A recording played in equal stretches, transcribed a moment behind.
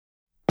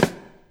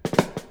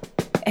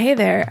Hey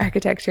there,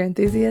 architecture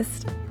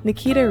enthusiast.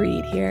 Nikita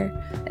Reed here,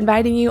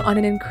 inviting you on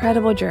an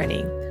incredible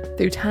journey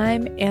through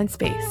time and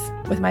space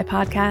with my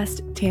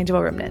podcast,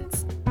 Tangible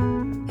Remnants.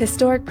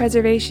 Historic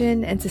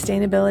preservation and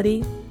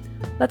sustainability?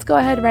 Let's go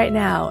ahead right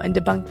now and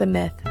debunk the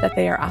myth that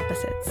they are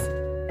opposites.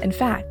 In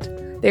fact,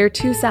 they are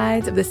two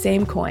sides of the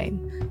same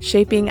coin,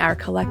 shaping our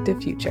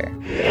collective future.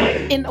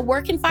 In a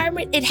work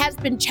environment, it has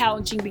been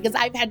challenging because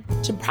I've had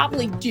to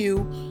probably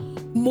do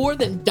more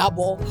than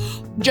double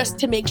just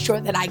to make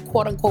sure that I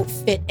quote unquote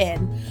fit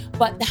in.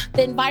 But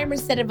the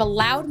environments that have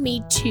allowed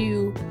me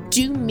to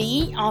do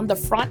me on the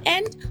front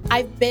end,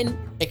 I've been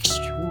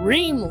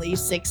extremely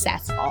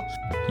successful.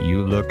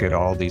 You look at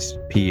all these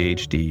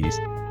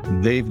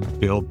PhDs, they've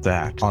built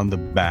that on the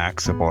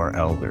backs of our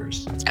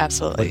elders.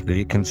 Absolutely. What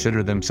they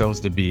consider themselves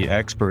to be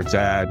experts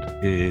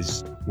at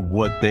is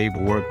what they've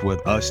worked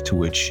with us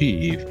to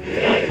achieve.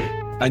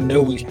 I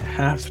know we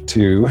have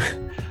to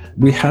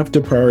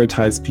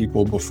prioritize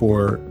people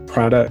before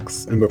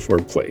products and before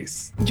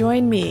place.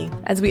 Join me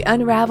as we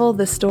unravel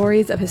the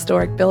stories of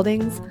historic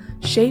buildings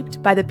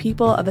shaped by the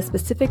people of a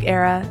specific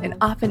era and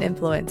often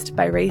influenced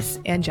by race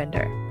and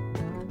gender.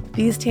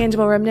 These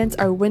tangible remnants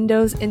are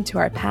windows into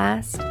our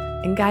past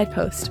and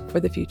guideposts for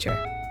the future.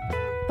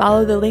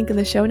 Follow the link in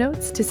the show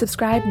notes to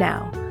subscribe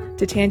now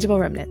to Tangible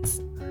Remnants.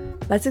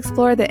 Let's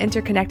explore the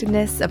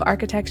interconnectedness of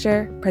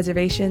architecture,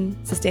 preservation,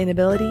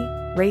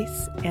 sustainability,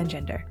 race, and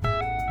gender.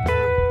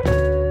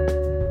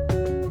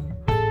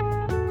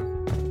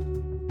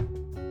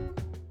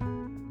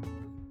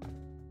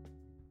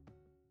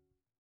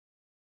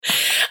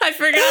 I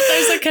forgot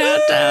there's a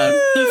countdown.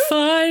 The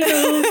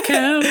final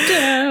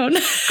countdown.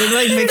 It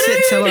like makes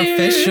it so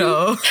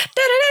official.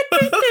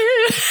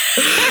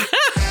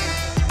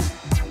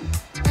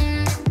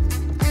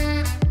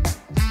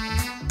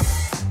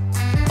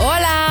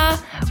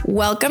 Hola!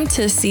 Welcome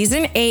to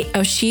Season 8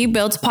 of She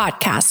Builds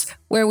Podcast,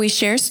 where we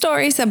share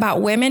stories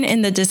about women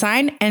in the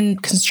design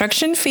and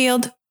construction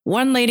field,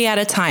 one lady at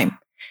a time.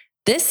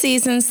 This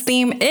season's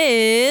theme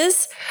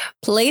is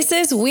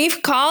Places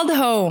We've Called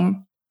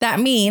Home. That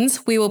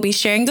means we will be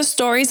sharing the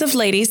stories of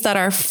ladies that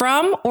are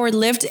from or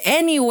lived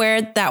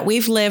anywhere that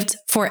we've lived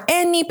for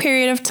any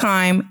period of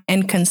time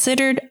and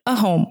considered a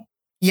home.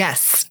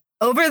 Yes.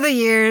 Over the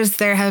years,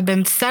 there have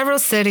been several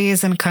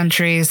cities and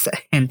countries,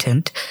 hint,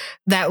 hint,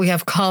 that we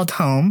have called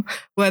home.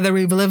 Whether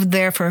we've lived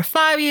there for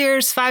 5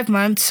 years, 5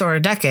 months, or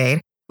a decade,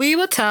 we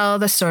will tell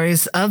the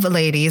stories of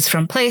ladies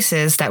from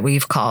places that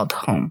we've called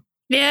home.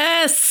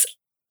 Yes.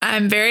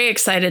 I'm very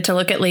excited to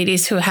look at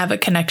ladies who have a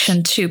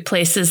connection to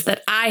places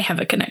that I have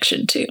a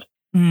connection to.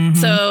 Mm-hmm.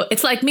 So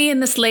it's like me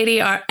and this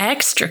lady are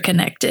extra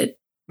connected,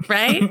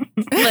 right?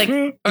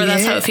 Or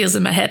that's how it feels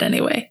in my head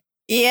anyway.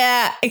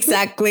 Yeah,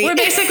 exactly. We're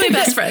basically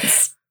best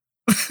friends.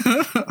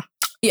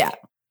 Yeah.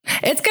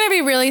 It's going to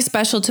be really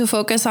special to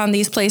focus on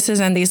these places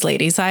and these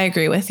ladies. I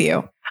agree with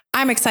you.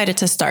 I'm excited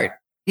to start.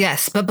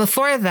 Yes, but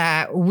before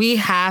that, we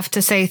have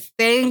to say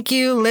thank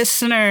you,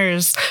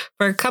 listeners,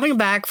 for coming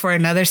back for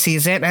another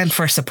season and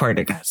for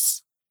supporting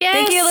us. Yes.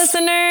 Thank you,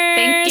 listeners.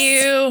 Thank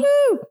you.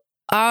 Woo.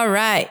 All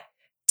right.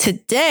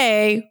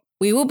 Today,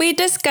 we will be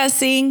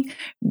discussing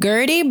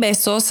Gertie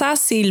Besosa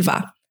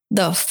Silva,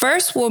 the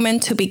first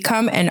woman to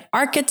become an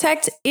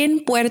architect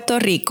in Puerto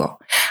Rico.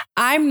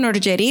 I'm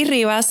Gertie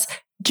Rivas.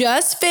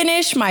 Just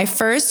finished my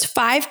first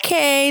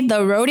 5K,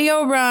 the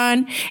rodeo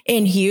run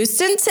in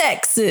Houston,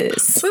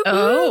 Texas.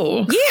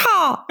 Oh.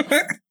 Yeehaw.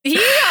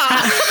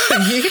 Yeehaw.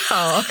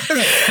 Yeehaw.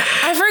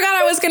 I forgot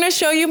I was going to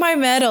show you my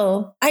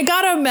medal. I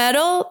got a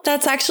medal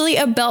that's actually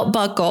a belt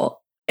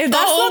buckle. If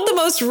that's not the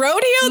most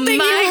rodeo thing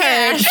you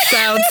heard.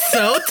 Sounds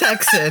so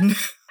Texan.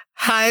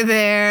 Hi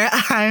there.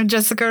 I'm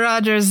Jessica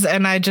Rogers,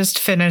 and I just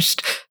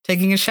finished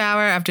taking a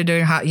shower after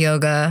doing hot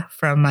yoga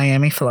from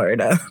Miami,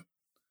 Florida.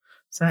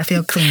 So I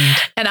feel clean.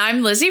 And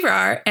I'm Lizzie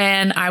Rar,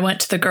 and I went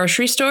to the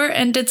grocery store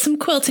and did some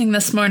quilting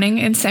this morning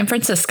in San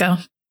Francisco.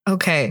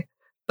 Okay.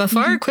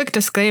 Before a quick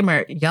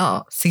disclaimer,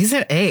 y'all,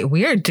 season 8,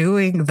 we are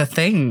doing the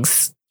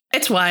things.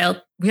 It's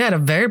wild. We had a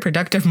very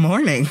productive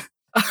morning.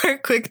 Our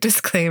quick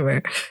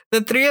disclaimer. The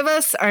three of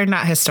us are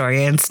not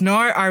historians,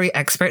 nor are we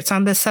experts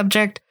on this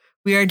subject.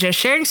 We are just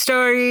sharing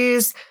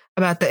stories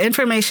about the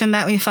information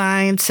that we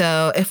find.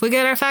 So if we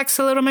get our facts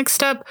a little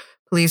mixed up,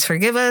 please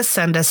forgive us,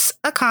 send us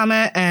a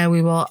comment, and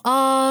we will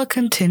all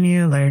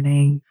continue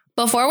learning.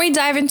 Before we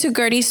dive into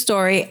Gertie's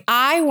story,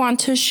 I want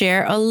to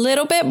share a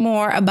little bit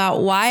more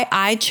about why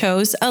I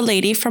chose a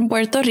lady from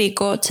Puerto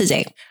Rico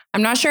today.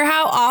 I'm not sure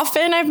how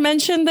often I've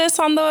mentioned this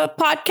on the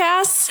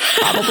podcast,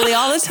 probably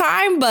all the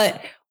time,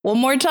 but one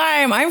more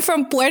time, I'm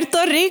from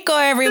Puerto Rico,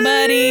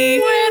 everybody.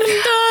 Puerto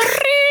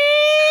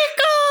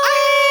Rico!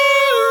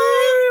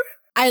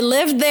 I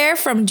lived there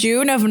from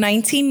June of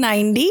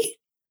 1990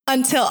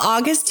 until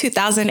August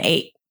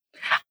 2008.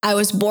 I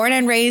was born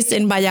and raised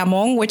in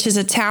Bayamón, which is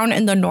a town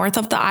in the north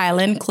of the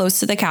island, close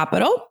to the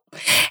capital.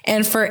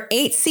 And for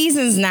 8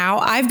 seasons now,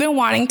 I've been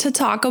wanting to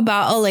talk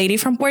about a lady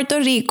from Puerto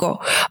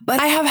Rico,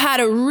 but I have had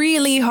a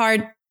really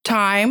hard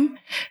time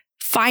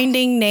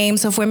finding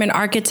names of women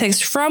architects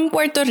from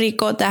Puerto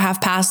Rico that have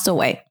passed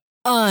away.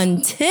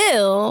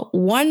 Until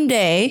one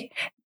day,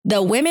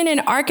 the Women in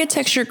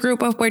Architecture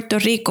group of Puerto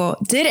Rico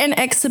did an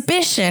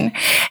exhibition.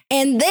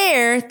 And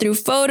there, through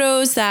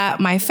photos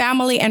that my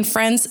family and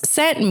friends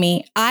sent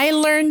me, I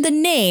learned the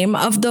name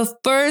of the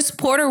first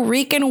Puerto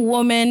Rican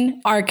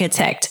woman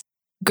architect,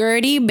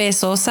 Gertie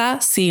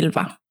Besosa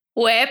Silva.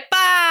 Wepa!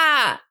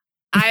 I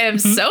am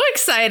so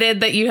excited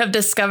that you have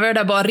discovered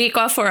a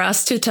Boricua for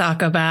us to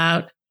talk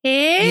about.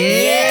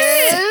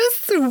 Yes!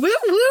 Woo,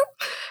 woo.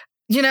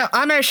 You know,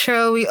 on our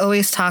show, we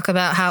always talk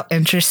about how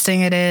interesting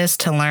it is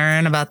to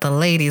learn about the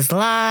ladies'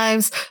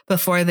 lives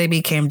before they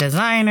became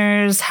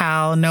designers,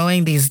 how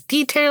knowing these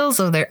details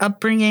of their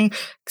upbringing,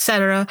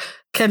 etc.,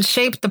 can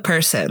shape the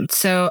person.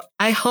 So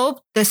I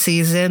hope this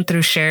season,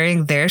 through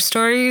sharing their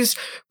stories,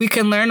 we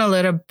can learn a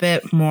little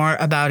bit more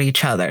about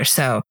each other.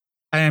 So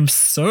I am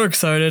so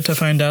excited to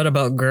find out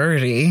about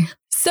Gertie.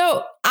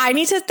 So I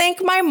need to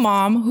thank my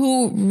mom,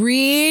 who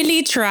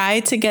really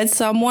tried to get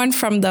someone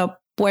from the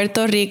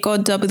Puerto Rico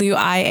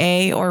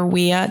WIA or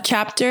WIA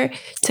chapter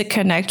to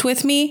connect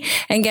with me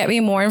and get me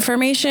more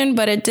information,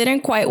 but it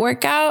didn't quite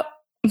work out.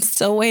 I'm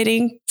still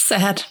waiting.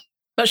 Sad.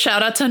 But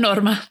shout out to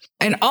Norma.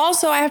 And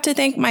also I have to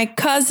thank my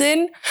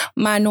cousin,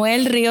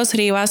 Manuel Rios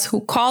Rivas,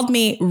 who called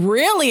me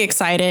really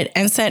excited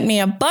and sent me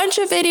a bunch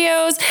of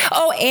videos.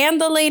 Oh, and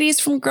the ladies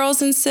from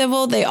Girls in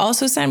Civil, they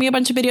also sent me a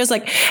bunch of videos.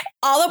 Like,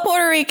 all the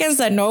Puerto Ricans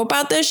that know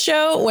about this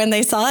show, when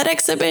they saw that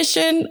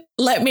exhibition,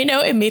 let me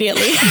know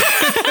immediately.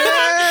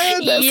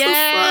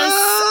 Yes.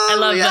 I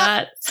love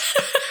that.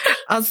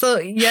 Also,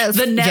 yes.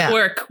 The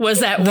network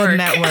was at work. The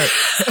network.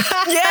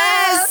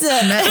 Yes.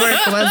 The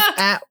network was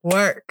at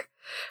work.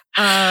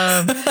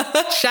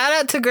 Shout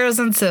out to Girls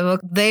in Civil.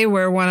 They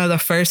were one of the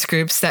first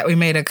groups that we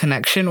made a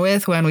connection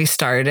with when we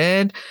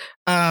started.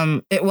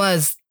 It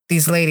was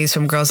these ladies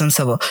from Girls in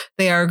Civil.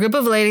 They are a group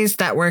of ladies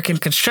that work in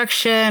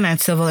construction and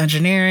civil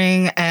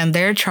engineering, and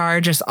their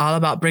charge is all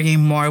about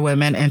bringing more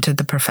women into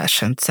the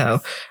profession.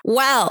 So,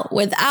 well,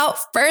 without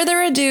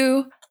further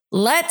ado,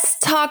 let's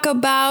talk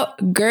about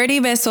Gertie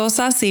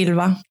Besosa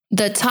Silva.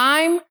 The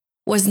time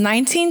was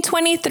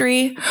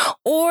 1923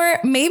 or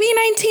maybe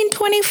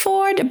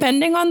 1924,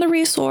 depending on the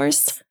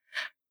resource.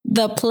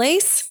 The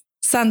place,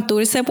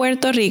 Santurce,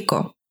 Puerto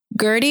Rico.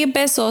 Gertie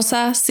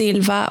Besosa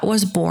Silva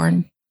was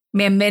born.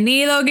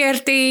 Bienvenido,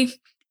 Gertie.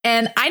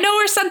 And I know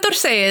where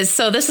Santurce is,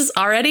 so this is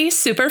already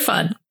super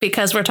fun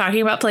because we're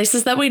talking about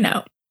places that we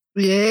know.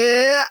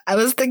 Yeah, I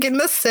was thinking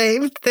the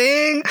same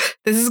thing.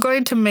 This is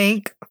going to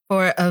make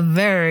for a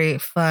very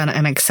fun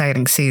and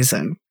exciting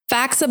season.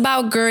 Facts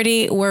about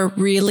Gertie were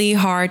really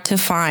hard to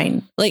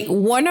find. Like,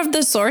 one of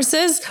the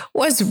sources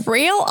was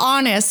real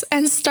honest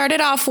and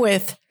started off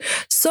with,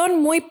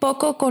 son muy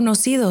poco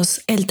conocidos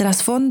el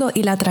trasfondo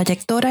y la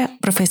trayectoria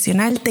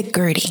profesional de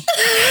Gertie,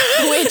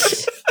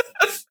 which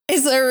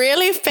is a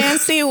really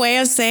fancy way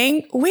of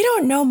saying we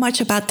don't know much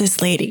about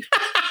this lady.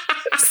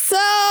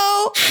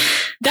 So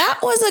that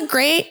was a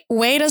great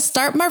way to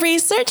start my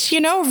research,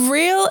 you know,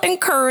 real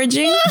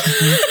encouraging.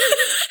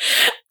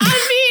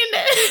 I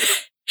mean,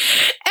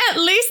 at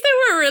least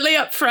they were really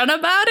upfront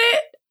about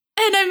it.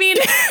 And I mean,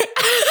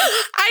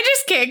 I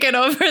just can't get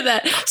over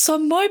that.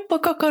 Son muy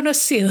poco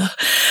conocido.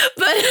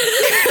 But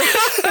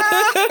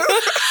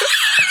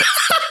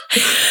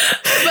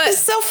it's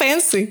so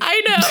fancy.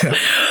 I know.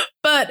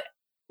 But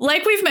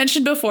like we've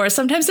mentioned before,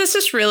 sometimes it's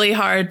just really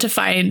hard to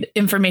find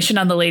information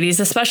on the ladies,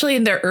 especially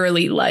in their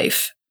early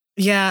life.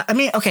 Yeah, I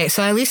mean, okay,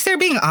 so at least they're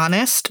being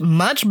honest,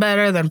 much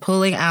better than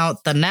pulling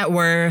out the net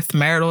worth,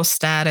 marital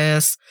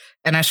status,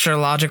 and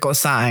astrological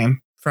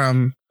sign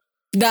from...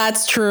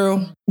 That's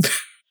true.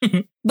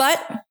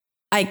 But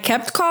I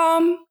kept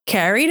calm,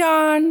 carried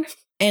on,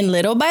 and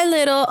little by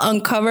little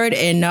uncovered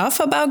enough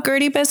about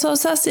Gertie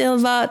Besosa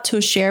Silva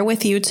to share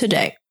with you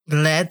today.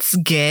 Let's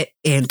get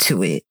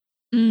into it.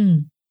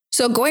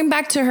 So going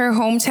back to her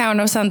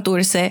hometown of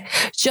Santurce,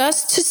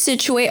 just to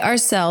situate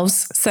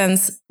ourselves,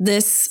 since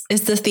this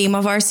is the theme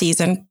of our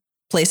season,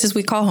 places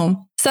we call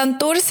home.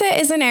 Santurce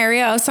is an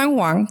area of San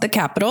Juan, the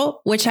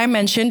capital, which I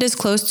mentioned is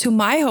close to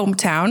my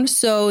hometown.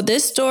 So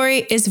this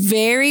story is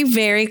very,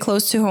 very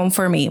close to home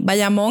for me.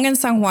 Bayamón and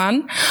San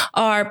Juan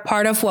are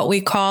part of what we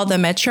call the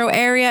metro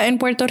area in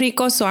Puerto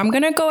Rico. So I'm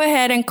going to go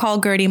ahead and call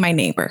Gertie my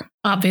neighbor.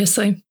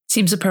 Obviously.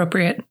 Seems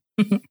appropriate.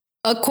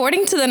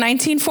 According to the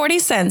 1940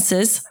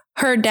 census,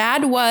 her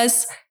dad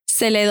was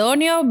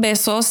Celedonio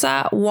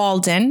Besosa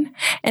Walden,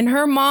 and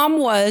her mom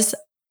was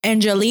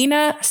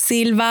Angelina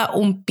Silva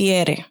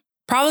Umpiere.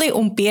 Probably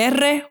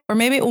Umpierre or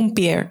maybe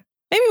Umpier.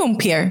 Maybe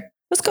Umpier.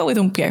 Let's go with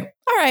Umpier.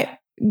 All right.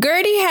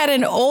 Gertie had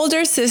an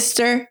older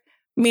sister,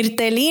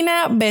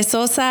 Mirtelina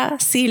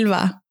Besosa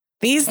Silva.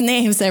 These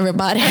names,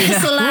 everybody.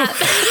 It's a lot.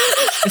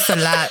 It's a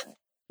lot.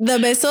 The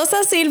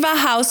Besosa Silva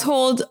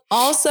household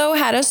also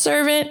had a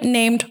servant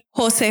named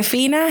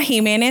Josefina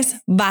Jimenez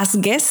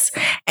Vázquez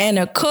and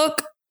a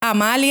cook,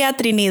 Amalia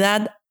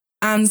Trinidad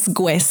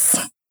Ansguez.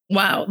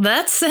 Wow,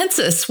 that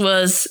census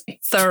was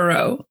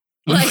thorough.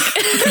 Like,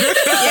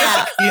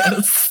 yeah.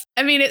 Yes.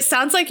 I mean, it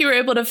sounds like you were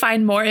able to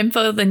find more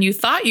info than you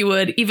thought you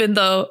would, even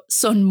though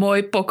son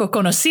muy poco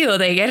conocido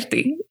de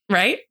Gertie,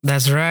 right?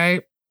 That's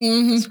right.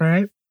 Mm-hmm. That's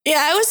right. Yeah,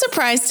 I was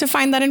surprised to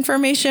find that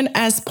information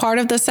as part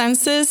of the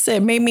census.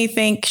 It made me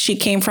think she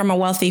came from a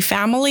wealthy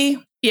family.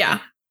 Yeah.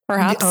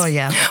 Perhaps. Oh,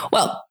 yeah.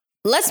 Well,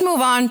 let's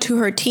move on to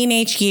her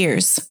teenage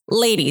years.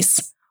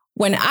 Ladies,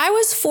 when I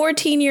was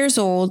 14 years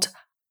old,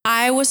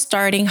 I was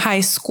starting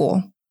high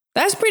school.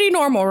 That's pretty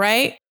normal,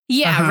 right?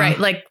 Yeah, right.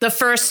 Like the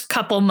first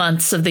couple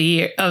months of the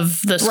year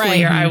of the school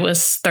year, I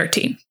was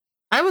 13.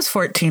 I was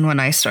 14 when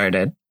I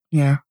started.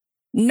 Yeah.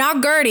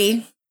 Not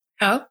Gertie.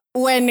 Oh.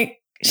 When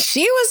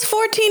she was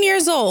 14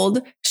 years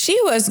old, she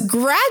was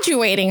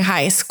graduating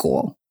high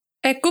school.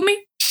 Ekumi.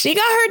 She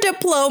got her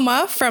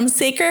diploma from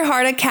Sacred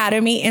Heart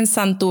Academy in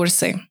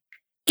Santurce.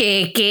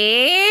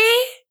 Kiki.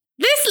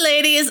 This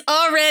lady is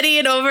already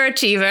an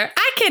overachiever.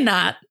 I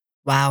cannot.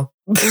 Wow.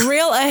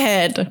 Real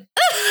ahead.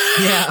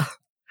 Yeah.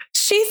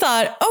 She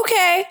thought,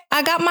 okay,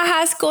 I got my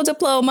high school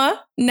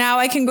diploma. Now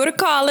I can go to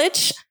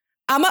college.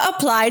 I'm going to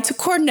apply to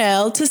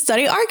Cornell to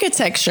study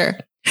architecture.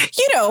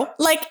 You know,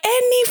 like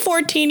any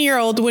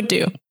 14-year-old would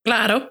do.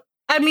 Claro.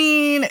 I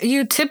mean,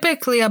 you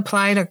typically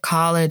apply to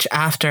college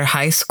after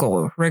high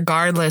school,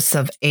 regardless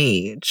of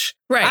age.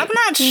 Right. I'm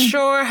not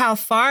sure how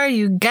far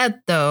you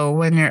get, though,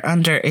 when you're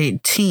under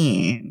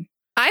 18.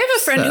 I have a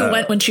friend who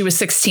went when she was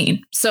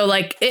 16. So,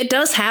 like, it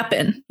does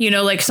happen, you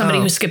know, like somebody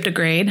who skipped a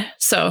grade.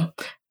 So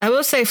I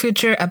will say,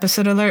 future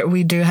episode alert,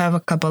 we do have a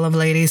couple of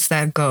ladies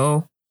that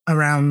go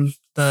around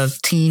the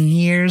teen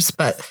years,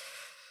 but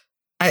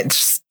I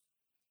just...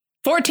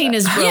 14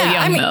 is real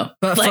young, though.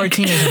 But like,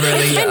 14 is really young.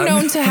 It's been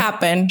known to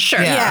happen.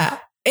 Sure. Yeah.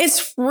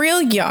 It's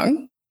real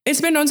young. It's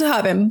been known to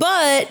happen.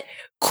 But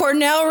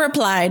Cornell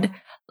replied,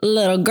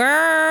 little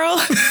girl,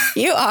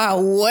 you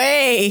are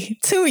way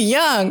too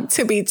young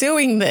to be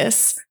doing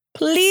this.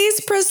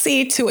 Please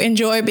proceed to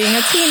enjoy being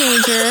a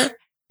teenager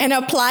and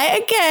apply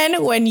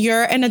again when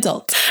you're an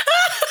adult.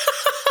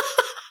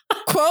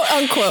 Quote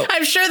unquote.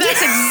 I'm sure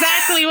that's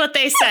exactly what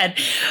they said.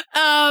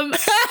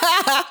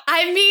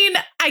 I mean,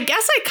 I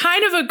guess I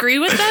kind of agree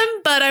with them,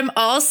 but I'm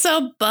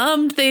also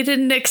bummed they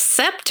didn't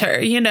accept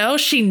her. You know,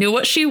 she knew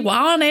what she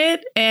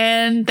wanted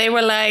and they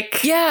were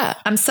like, yeah,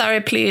 I'm sorry,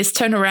 please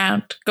turn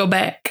around, go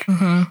back.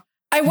 Mm-hmm.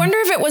 I wonder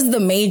if it was the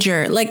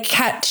major. Like,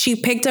 had she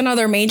picked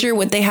another major,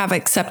 would they have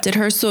accepted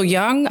her so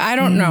young? I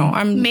don't know.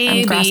 I'm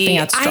grasping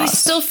at straws. I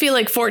still feel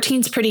like 14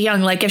 is pretty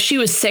young. Like, if she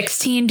was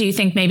 16, do you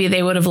think maybe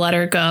they would have let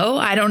her go?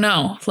 I don't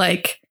know.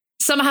 Like,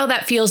 somehow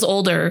that feels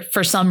older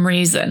for some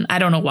reason. I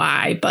don't know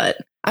why, but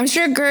I'm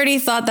sure Gertie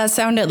thought that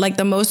sounded like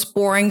the most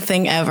boring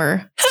thing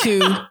ever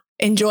to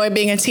enjoy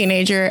being a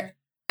teenager.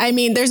 I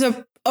mean, there's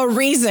a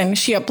reason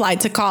she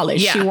applied to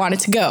college. Yeah. She wanted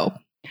to go.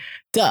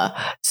 Duh.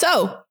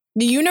 So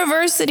the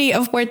University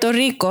of Puerto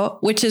Rico,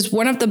 which is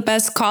one of the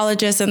best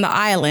colleges in the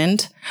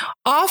island,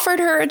 offered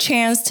her a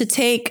chance to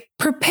take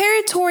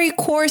preparatory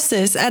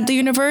courses at the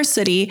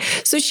university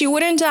so she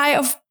wouldn't die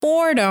of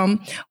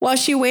boredom while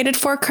she waited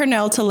for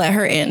Cornell to let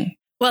her in.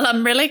 Well,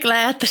 I'm really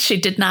glad that she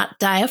did not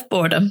die of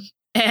boredom.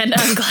 And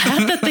I'm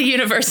glad that the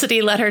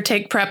university let her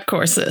take prep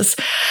courses.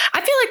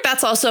 I feel like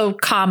that's also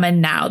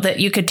common now, that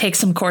you could take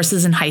some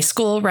courses in high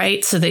school,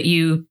 right? So that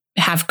you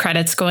have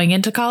credits going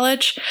into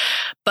college.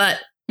 But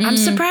I'm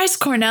surprised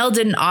Cornell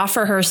didn't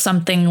offer her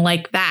something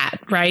like that,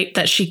 right?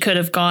 That she could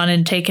have gone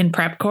and taken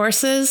prep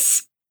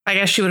courses. I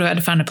guess she would have had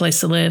to find a place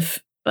to live,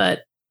 and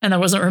there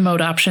wasn't remote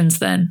options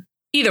then.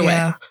 Either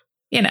way,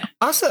 you know.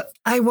 Also,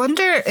 I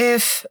wonder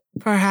if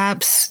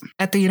perhaps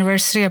at the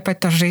University of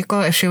Puerto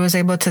Rico, if she was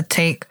able to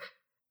take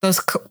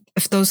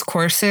those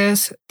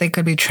courses, they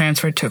could be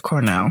transferred to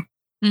Cornell.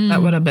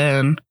 That would have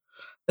been,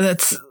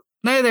 that's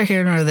neither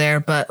here nor there,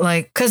 but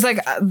like, cause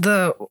like at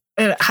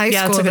high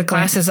school,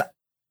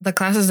 the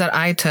classes that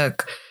I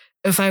took,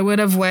 if I would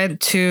have went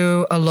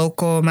to a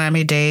local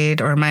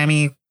Miami-Dade or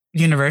Miami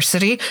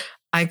University,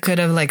 I could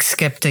have like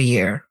skipped a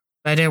year.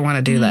 I didn't want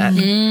to do that.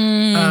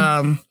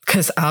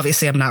 Cause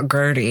obviously I'm not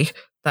Gertie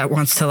that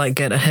wants to like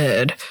get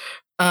ahead.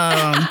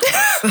 And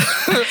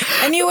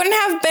you wouldn't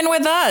have been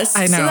with us.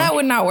 I know. So that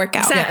would not work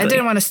out. Exactly. Yeah, I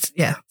didn't want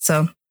to.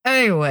 So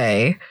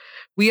anyway,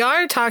 we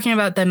are talking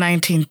about the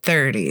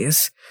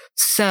 1930s.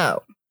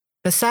 So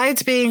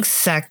besides being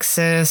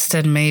sexist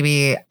and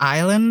maybe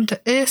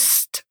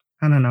islandist,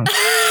 I don't know,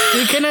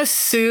 we can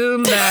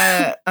assume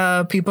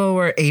that people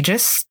were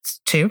ageist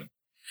too.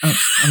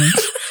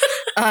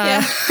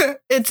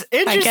 It's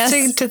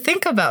interesting to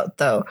think about,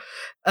 though.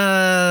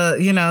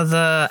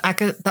 The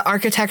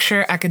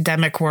architecture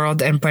academic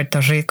world in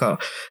Puerto Rico.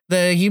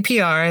 The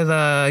UPR,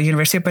 the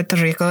University of Puerto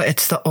Rico,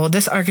 it's the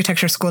oldest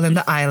architecture school in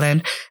the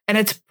island, and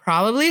it's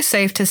probably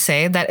safe to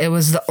say that it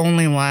was the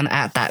only one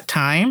at that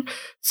time.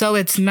 So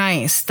it's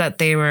nice that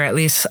they were at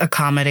least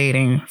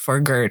accommodating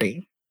for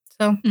Gertie.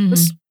 So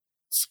it's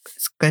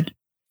good.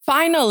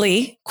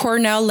 Finally,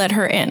 Cornell let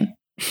her in.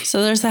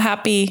 So there's a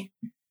happy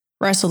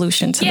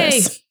resolution to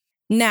this.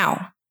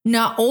 Now,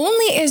 not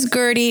only is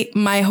Gertie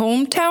my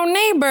hometown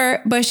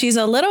neighbor, but she's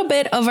a little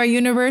bit of our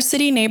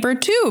university neighbor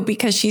too,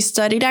 because she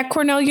studied at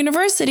Cornell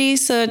University,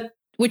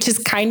 which is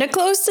kind of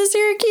close to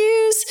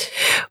Syracuse.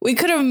 We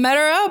could have met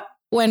her up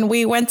when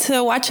we went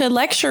to watch a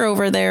lecture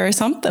over there or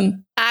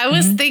something. I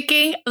was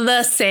thinking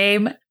the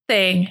same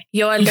thing.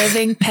 You're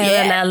living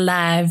parallel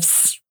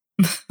lives.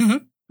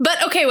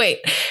 But okay, wait.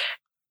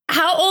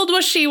 How old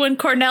was she when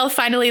Cornell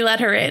finally let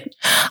her in?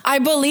 I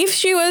believe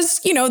she was,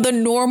 the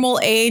normal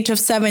age of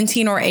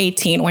 17 or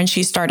 18 when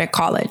she started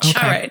college.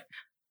 Okay. All right.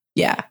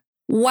 Yeah.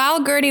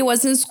 While Gertie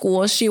was in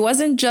school, she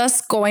wasn't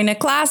just going to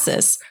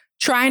classes,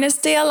 trying to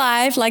stay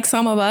alive like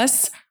some of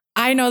us.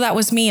 I know that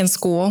was me in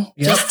school,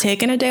 just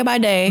taking it day by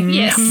day.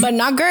 Yes. But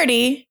not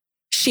Gertie.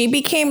 She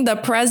became the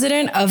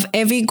president of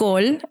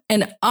Evigol,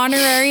 an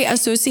honorary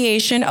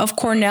association of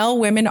Cornell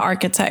women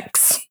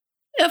architects.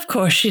 Of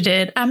course she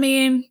did. I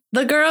mean,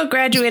 the girl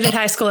graduated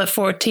high school at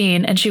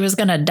 14 and she was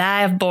going to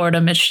die of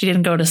boredom if she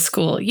didn't go to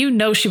school. You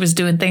know she was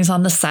doing things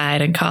on the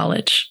side in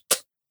college.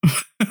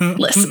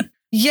 Listen.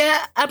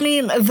 Yeah, I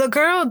mean, the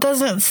girl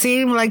doesn't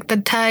seem like the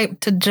type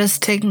to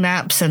just take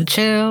naps and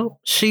chill.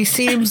 She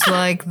seems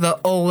like the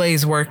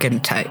always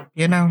working type,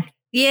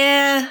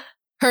 Yeah.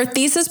 Her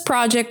thesis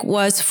project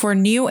was for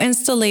new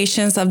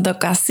installations of the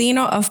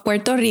Casino of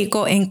Puerto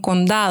Rico in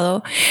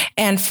Condado,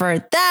 and for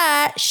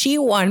that, she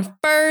won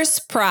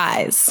first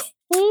prize.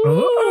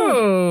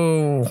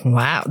 Oh,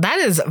 wow. That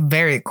is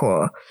very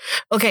cool.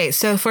 Okay,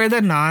 so for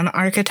the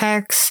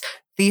non-architects,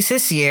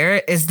 thesis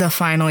year is the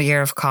final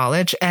year of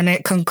college, and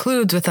it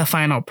concludes with a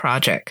final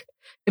project.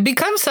 It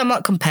becomes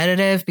somewhat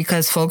competitive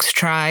because folks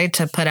try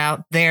to put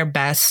out their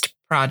best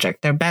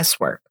project, their best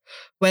work.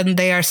 When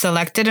they are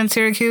selected in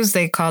Syracuse,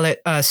 they call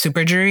it a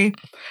super jury.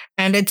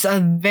 And it's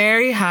a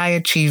very high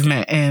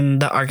achievement in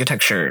the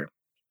architecture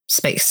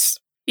space.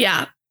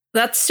 Yeah,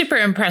 that's super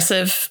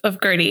impressive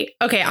of Gertie.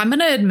 Okay, I'm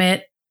going to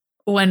admit,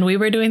 when we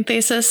were doing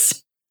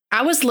thesis,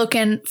 I was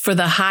looking for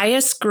the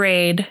highest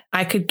grade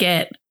I could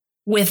get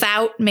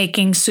without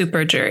making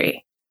super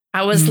jury.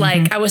 I was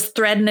I was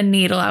threading a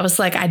needle. I was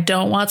like, I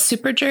don't want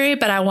super jury,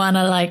 but I want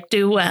to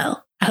do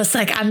well. I was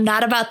like, I'm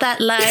not about that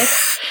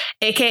life,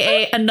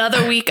 AKA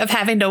another week of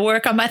having to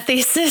work on my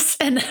thesis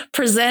and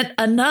present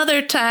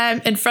another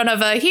time in front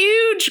of a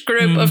huge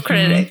group of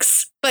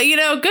critics. But,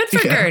 good for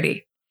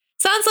Gertie.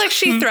 Sounds like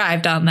she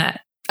thrived on that.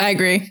 I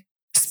agree.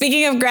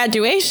 Speaking of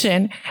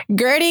graduation,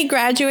 Gertie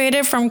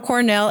graduated from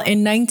Cornell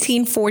in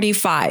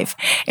 1945,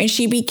 and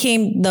she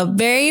became the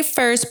very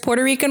first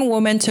Puerto Rican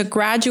woman to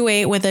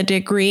graduate with a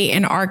degree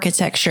in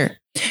architecture.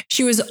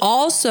 She was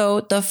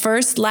also the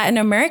first Latin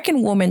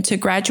American woman to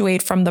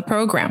graduate from the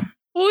program.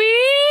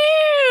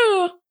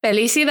 Woo!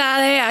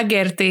 Felicidades a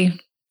Gertie.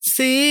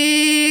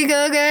 Sí,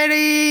 go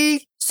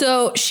Gertie.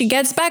 So she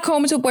gets back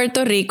home to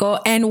Puerto Rico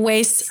and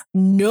wastes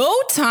no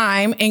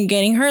time in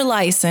getting her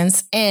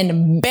license,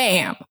 and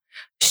bam!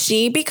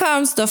 She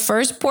becomes the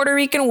first Puerto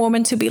Rican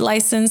woman to be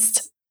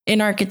licensed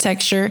in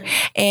architecture,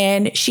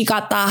 and she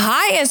got the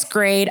highest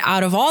grade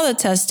out of all the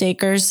test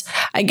takers.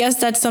 I guess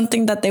that's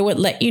something that they would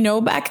let you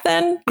know back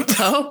then.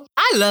 Oh,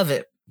 I love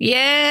it.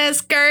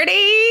 Yes,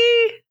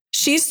 Gertie.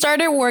 She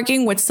started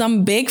working with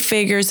some big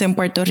figures in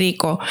Puerto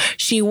Rico.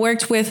 She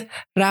worked with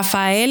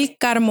Rafael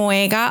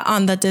Carmoega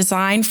on the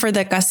design for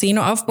the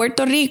Casino of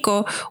Puerto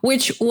Rico,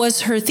 which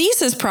was her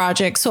thesis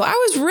project. So I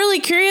was really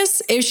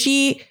curious if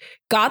she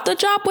got the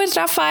job with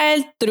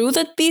Rafael through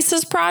the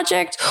thesis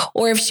project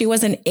or if she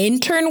was an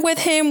intern with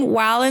him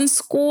while in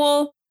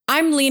school.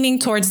 I'm leaning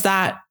towards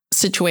that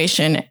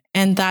situation,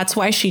 and that's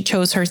why she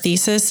chose her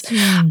thesis.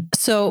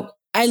 So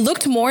I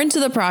looked more into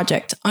the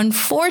project.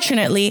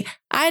 Unfortunately,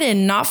 I did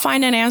not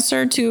find an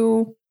answer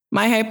to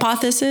my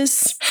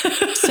hypothesis.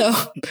 So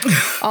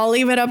I'll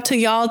leave it up to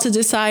y'all to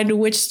decide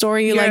which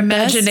story you Your like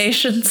best.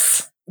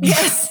 imaginations.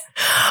 Yes.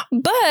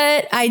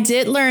 But I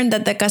did learn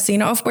that the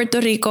Casino of Puerto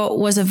Rico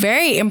was a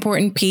very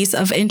important piece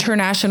of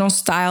international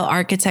style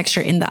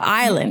architecture in the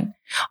island.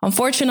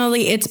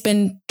 Unfortunately, it's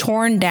been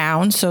torn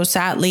down. So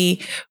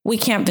sadly, we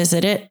can't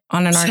visit it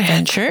on an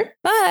adventure.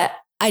 But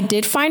I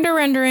did find a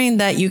rendering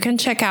that you can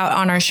check out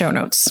on our show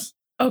notes.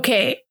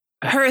 Okay.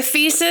 Her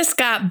thesis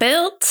got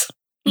built.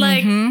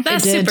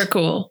 That's super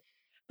cool.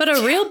 But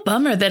a real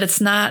bummer that it's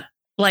not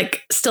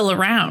still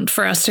around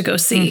for us to go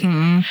see.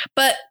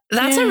 But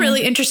that's a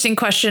really interesting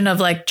question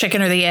of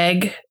chicken or the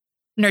egg,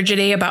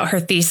 Nergity, about her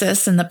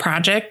thesis and the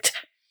project.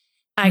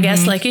 I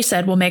guess, like you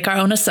said, we'll make our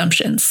own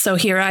assumptions. So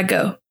here I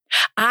go.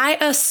 I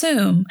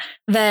assume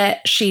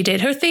that she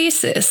did her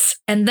thesis,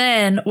 and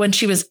then when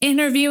she was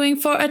interviewing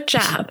for a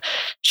job,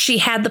 she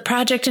had the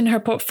project in her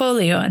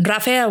portfolio, and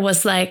Rafael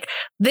was like,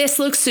 this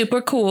looks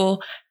super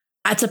cool.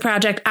 That's a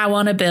project I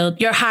want to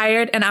build. You're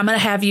hired, and I'm going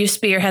to have you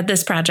spearhead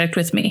this project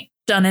with me.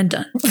 Done and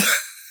done.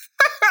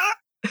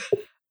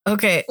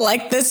 Okay.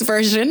 Like this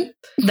version.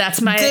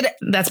 That's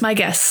my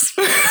guess.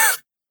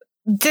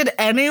 Did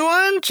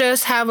anyone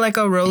just have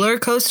a roller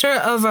coaster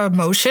of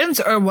emotions,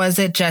 or was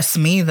it just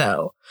me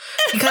though?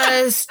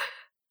 Because,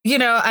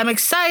 I'm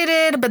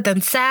excited, but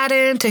then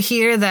saddened to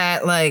hear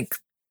that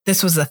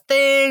this was a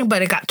thing,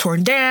 but it got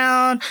torn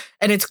down.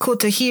 And it's cool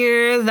to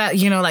hear that,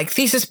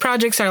 thesis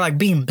projects are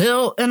being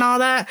built and all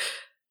that.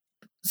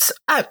 So,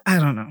 I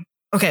don't know.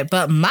 Okay,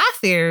 but my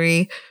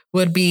theory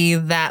would be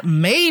that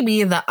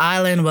maybe the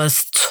island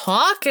was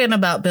talking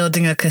about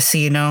building a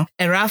casino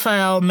and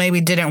Raphael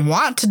maybe didn't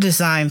want to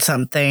design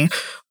something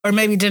or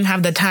maybe didn't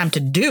have the time to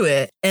do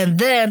it. And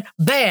then,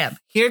 bam,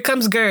 here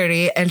comes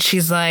Gertie and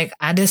she's like,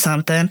 I did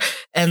something.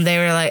 And they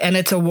were like, and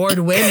it's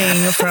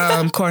award-winning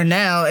from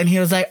Cornell. And he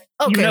was like,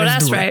 okay,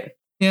 that's right.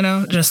 You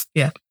know, just,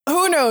 yeah.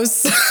 Who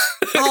knows?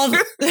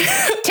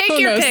 Take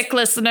your pick,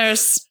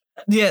 listeners.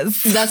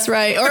 Yes. That's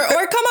right. Or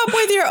come up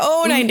with your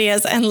own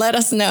ideas and let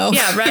us know.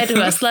 Yeah, write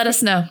to us. Let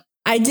us know.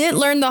 I did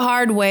learn the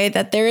hard way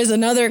that there is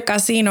another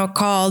casino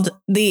called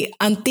the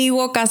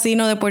Antiguo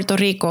Casino de Puerto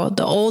Rico,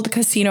 the old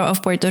casino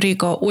of Puerto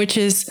Rico, which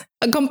is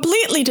a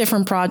completely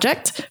different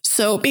project.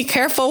 So be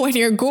careful when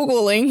you're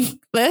Googling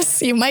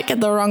this. You might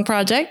get the wrong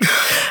project.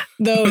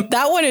 Though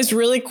that one is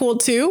really cool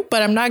too,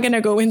 but I'm not going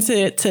to go into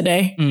it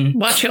today.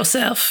 Watch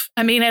yourself.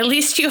 I mean, at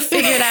least you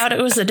figured out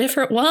it was a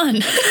different one.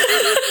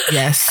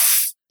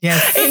 Yes.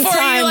 Yes. In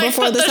time you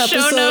before put this the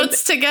episode. show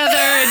notes together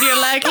and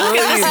you're like, look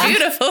at this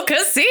beautiful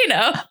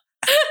casino.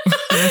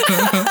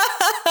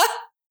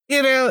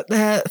 You know,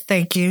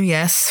 thank you,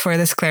 yes, for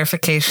this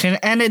clarification.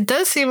 And it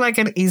does seem like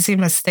an easy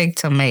mistake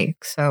to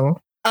make. So,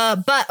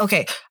 but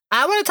okay,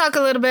 I want to talk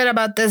a little bit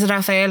about this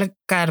Rafael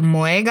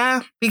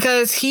Carmuega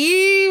because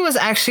he was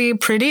actually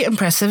pretty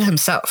impressive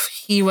himself.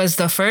 He was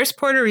the first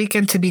Puerto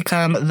Rican to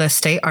become the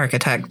state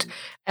architect.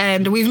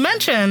 And we've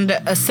mentioned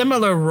a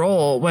similar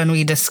role when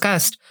we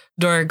discussed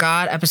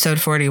Dorgad episode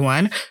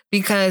 41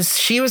 because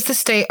she was the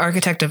state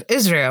architect of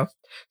Israel.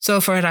 So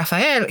for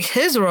Rafael,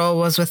 his role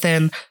was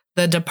within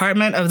the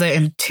Department of the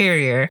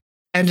Interior.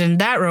 And in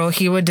that role,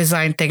 he would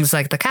design things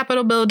like the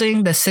Capitol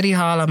building, the City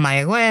Hall of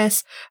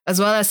Mayagüez, as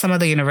well as some of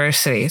the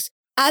universities.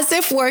 As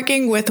if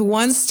working with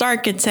one star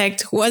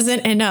architect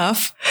wasn't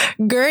enough,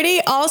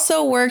 Gertie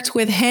also worked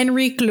with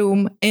Henry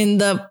Klum in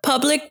the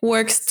Public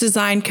Works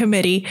Design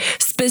Committee,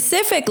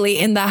 specifically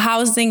in the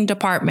Housing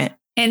Department.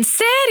 En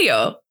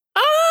serio?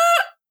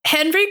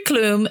 Henry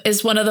Klum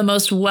is one of the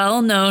most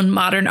well-known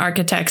modern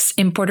architects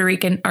in Puerto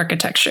Rican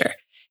architecture.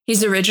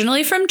 He's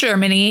originally from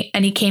Germany,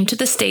 and he came to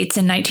the States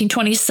in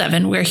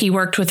 1927, where he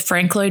worked with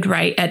Frank Lloyd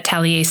Wright at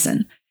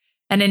Taliesin.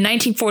 And in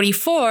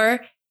 1944,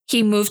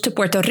 he moved to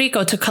Puerto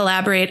Rico to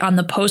collaborate on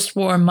the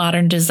post-war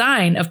modern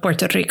design of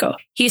Puerto Rico.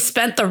 He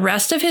spent the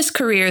rest of his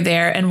career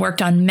there and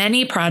worked on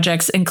many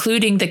projects,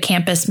 including the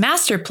campus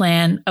master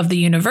plan of the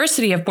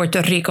University of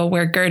Puerto Rico,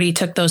 where Gertie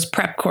took those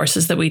prep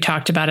courses that we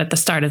talked about at the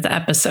start of the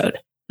episode.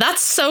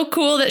 That's so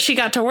cool that she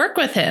got to work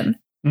with him.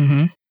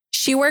 Mm-hmm.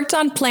 She worked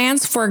on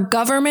plans for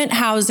government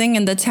housing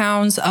in the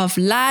towns of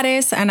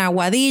Lares and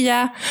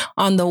Aguadilla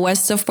on the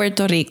west of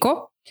Puerto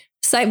Rico.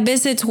 Site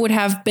visits would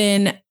have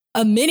been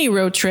a mini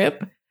road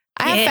trip.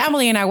 I have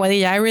family in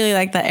Aguadilla. I really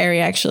like that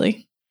area,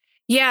 actually.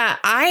 Yeah,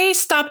 I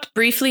stopped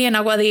briefly in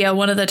Aguadilla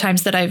one of the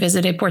times that I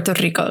visited Puerto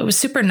Rico. It was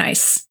super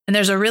nice. And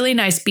there's a really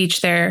nice beach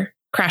there,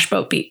 Crash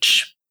Boat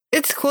Beach.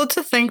 It's cool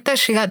to think that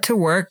she got to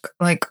work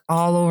like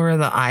all over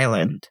the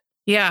island.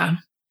 Yeah.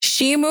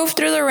 She moved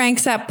through the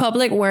ranks at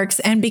Public Works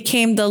and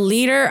became the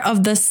leader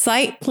of the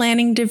site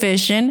planning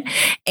division.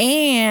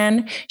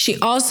 And she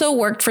also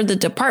worked for the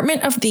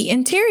Department of the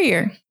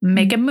Interior.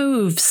 Making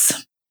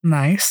moves.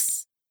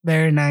 Nice.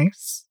 Very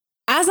nice.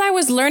 As I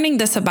was learning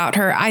this about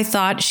her, I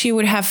thought she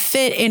would have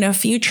fit in a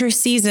future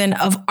season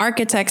of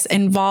architects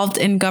involved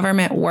in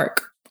government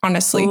work,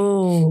 honestly.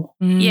 Oh,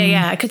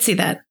 yeah, I could see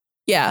that.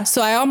 Yeah,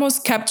 so I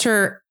almost kept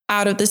her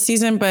out of the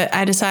season, but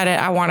I decided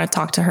I want to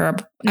talk to her.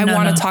 I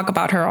want to talk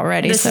about her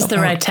already. This is the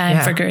right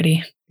time for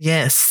Gertie.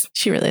 Yes.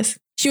 She really is.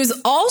 She was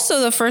also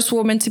the first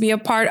woman to be a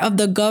part of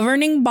the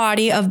governing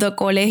body of the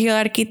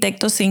Colegio de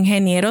Arquitectos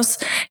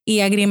Ingenieros y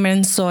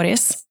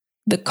Agrimensores,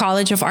 the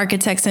College of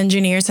Architects,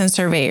 Engineers, and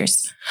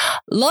Surveyors.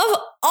 Love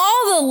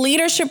all the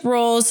leadership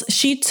roles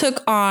she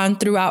took on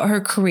throughout her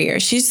career.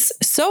 She's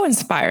so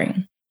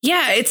inspiring.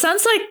 Yeah, it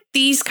sounds like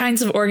these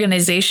kinds of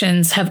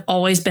organizations have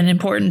always been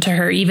important to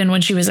her, even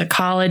when she was at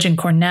college and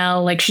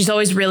Cornell. Like, she's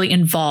always really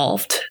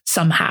involved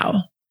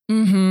somehow.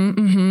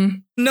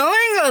 Knowing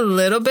a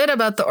little bit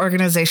about the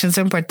organizations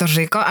in Puerto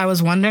Rico, I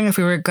was wondering if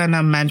we were going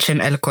to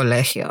mention El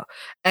Colegio.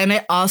 And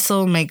it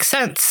also makes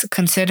sense,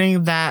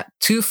 considering that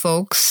two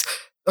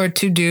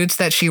dudes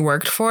that she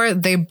worked for,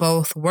 they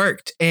both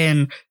worked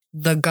in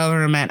the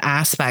government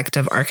aspect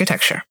of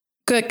architecture.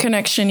 Good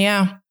connection,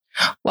 yeah.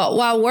 Well,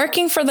 while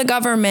working for the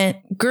government,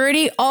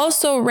 Gertie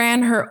also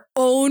ran her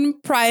own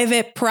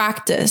private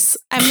practice.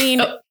 I mean,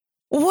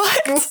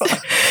 what?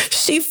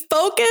 She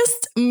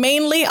focused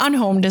mainly on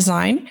home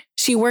design.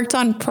 She worked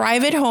on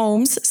private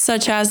homes,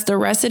 such as the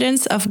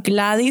residence of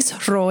Gladys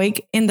Roig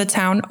in the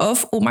town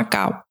of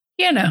Humacao.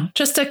 You know,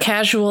 just a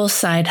casual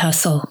side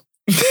hustle.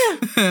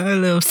 A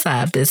little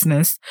side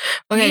business.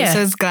 Okay, so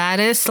is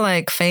Gladys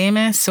like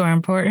famous or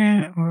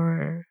important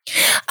or?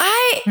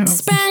 I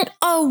spent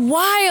a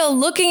while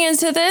looking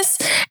into this,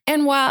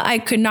 and while I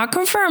could not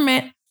confirm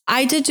it,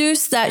 I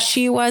deduced that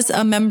she was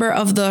a member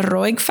of the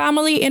Roig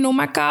family in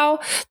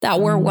Humacao that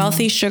were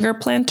wealthy sugar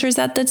planters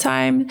at the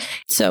time.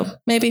 So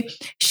maybe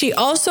she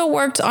also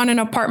worked on an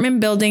apartment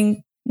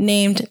building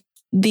named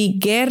the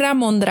Guerra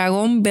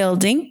Mondragón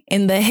building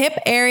in the hip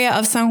area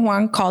of San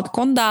Juan called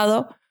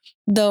Condado,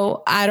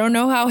 though I don't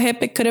know how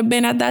hip it could have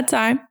been at that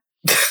time.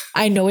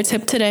 I know it's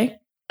hip today.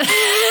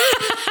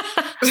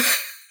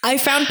 I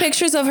found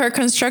pictures of her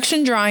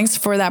construction drawings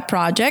for that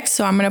project,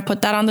 so I'm going to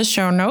put that on the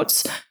show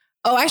notes.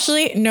 Oh,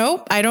 actually,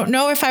 no, I don't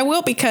know if I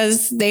will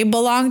because they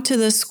belong to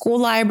the school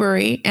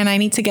library and I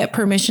need to get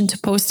permission to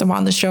post them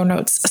on the show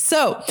notes.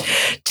 So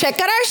check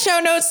out our show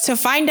notes to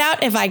find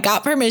out if I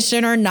got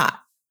permission or not.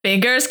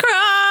 Fingers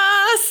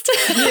crossed.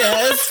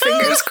 Yes,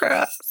 fingers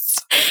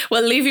crossed.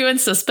 We'll leave you in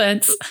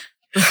suspense.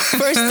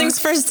 First things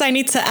first, I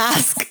need to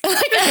ask. I've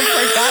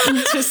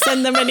forgotten to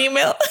send them an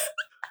email.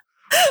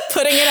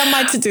 Putting it on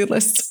my to-do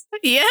list.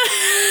 Yeah.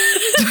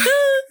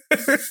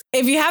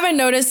 If you haven't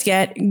noticed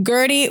yet,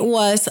 Gertie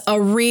was a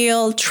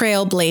real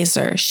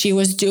trailblazer. She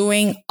was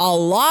doing a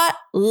lot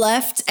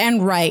left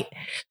and right.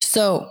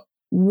 So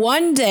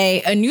one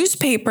day, a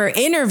newspaper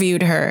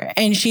interviewed her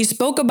and she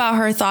spoke about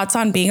her thoughts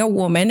on being a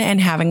woman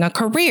and having a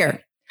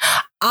career.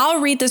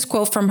 I'll read this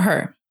quote from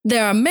her.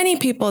 There are many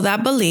people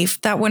that believe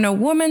that when a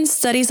woman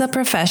studies a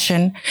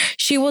profession,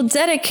 she will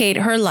dedicate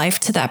her life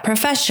to that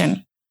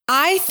profession.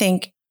 I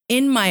think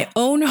in my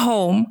own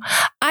home,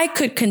 I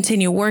could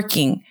continue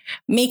working,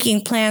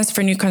 making plans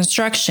for new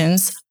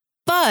constructions,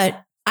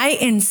 but I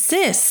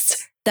insist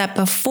that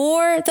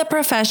before the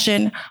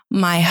profession,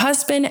 my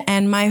husband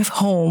and my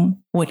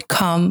home would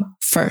come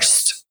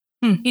first.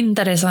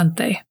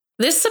 Interesante.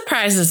 This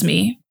surprises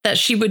me that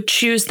she would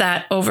choose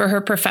that over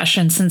her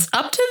profession, since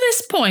up to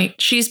this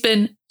point, she's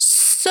been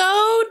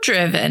so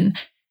driven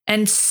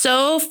and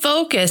so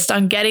focused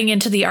on getting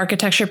into the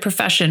architecture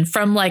profession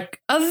from like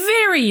a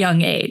very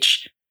young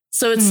age.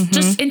 So it's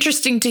just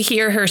interesting to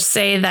hear her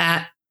say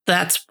that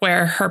that's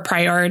where her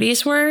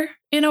priorities were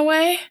in a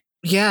way.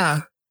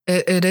 Yeah,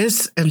 it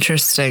is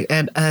interesting.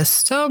 And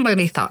so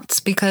many thoughts,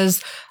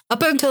 because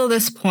up until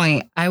this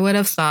point, I would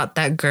have thought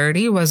that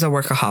Gertie was a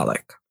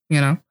workaholic,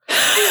 you know?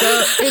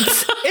 So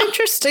it's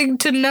interesting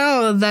to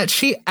know that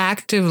she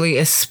actively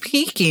is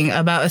speaking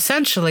about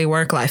essentially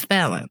work-life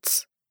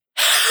balance.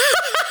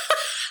 I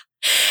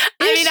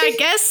mean, I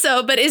guess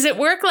so, but is it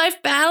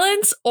work-life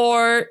balance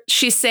or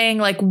she's saying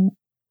like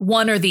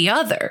one or the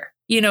other?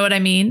 You know what I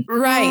mean?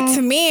 Right.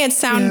 To me, it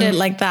sounded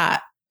like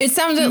that. It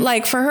sounded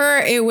like for her,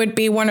 it would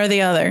be one or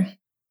the other.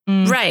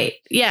 Right.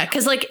 Yeah.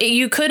 Because like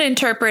you could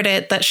interpret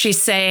it that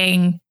she's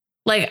saying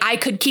like I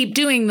could keep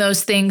doing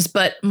those things,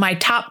 but my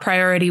top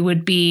priority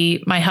would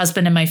be my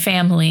husband and my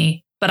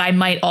family. But I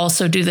might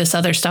also do this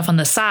other stuff on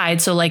the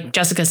side. So like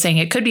Jessica's saying,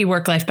 it could be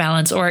work-life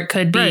balance or it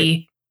could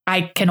be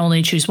I can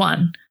only choose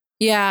one.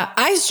 Yeah.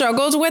 I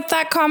struggled with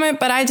that comment,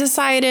 but I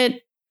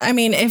decided, I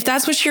mean, if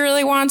that's what she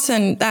really wants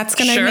and that's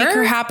going to make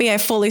her happy, I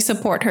fully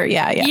support her.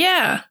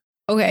 Yeah.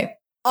 Okay.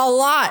 A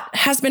lot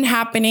has been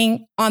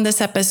happening on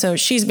this episode.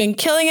 She's been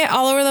killing it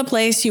all over the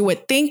place. You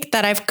would think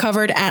that I've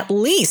covered at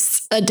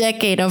least a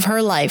decade of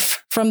her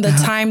life from the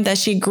time that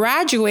she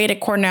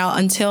graduated Cornell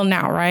until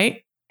now,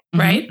 right?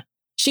 Right.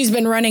 She's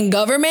been running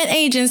government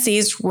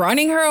agencies,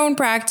 running her own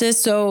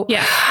practice. So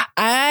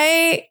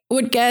I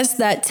would guess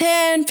that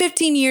 10,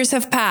 15 years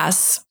have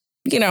passed,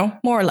 you know,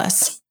 more or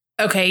less.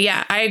 Okay.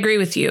 Yeah, I agree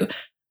with you.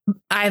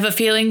 I have a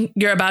feeling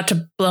you're about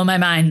to blow my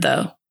mind,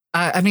 though.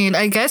 I mean,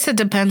 I guess it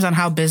depends on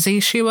how busy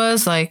she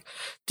was. Like,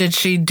 did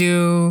she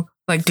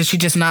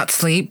just not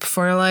sleep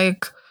for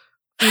like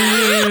 2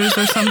 years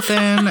or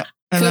something?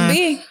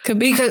 Could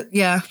be.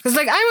 Because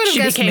like I would have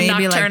guessed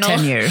maybe nocturnal. Like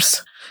 10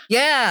 years.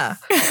 Yeah.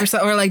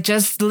 Or like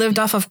just lived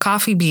off of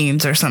coffee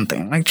beans or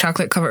something, like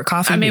chocolate covered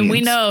coffee beans. I mean,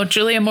 we know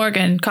Julia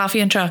Morgan, coffee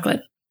and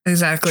chocolate.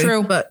 Exactly.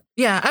 True. But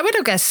yeah, I would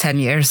have guessed 10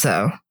 years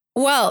though.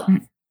 Well,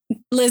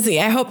 Lizzie,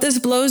 I hope this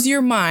blows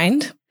your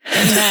mind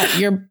and that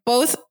you're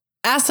both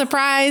as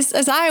surprised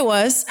as I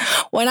was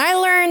when I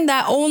learned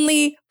that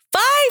only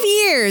 5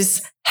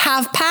 years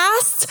have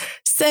passed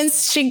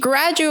since she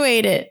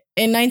graduated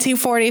in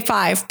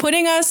 1945,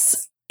 putting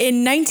us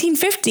in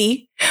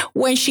 1950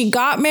 when she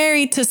got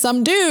married to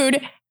some dude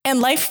and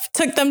life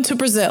took them to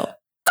Brazil.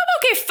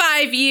 Okay,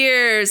 5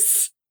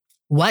 years.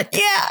 What?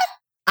 Yeah.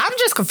 I'm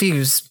just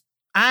confused.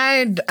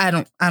 I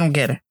don't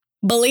get it.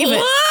 Believe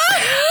it.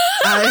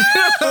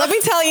 Let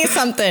me tell you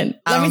something.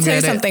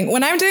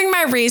 When I'm doing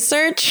my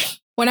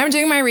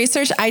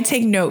research, I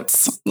take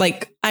notes.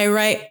 Like I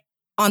write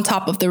on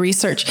top of the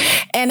research.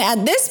 And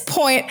at this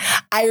point,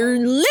 I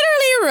literally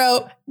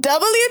wrote,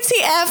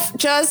 WTF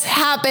just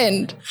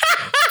happened.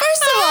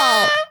 First of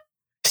all,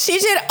 she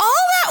did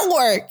all that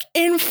work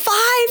in 5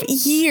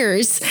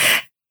 years.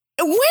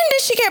 When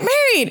did she get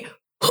married?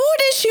 Who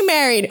did she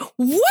marry?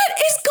 What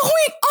is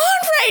going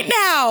on right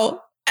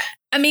now?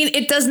 I mean,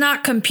 it does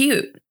not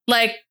compute.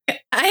 Like,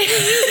 I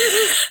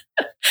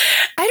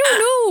don't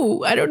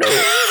know.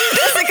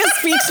 Jessica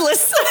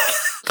speechless.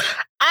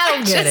 I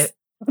don't get it.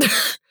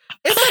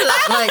 It's a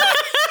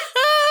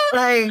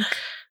lot.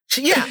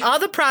 Yeah, all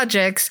the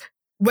projects.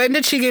 When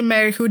did she get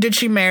married? Who did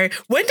she marry?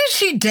 When did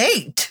she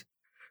date?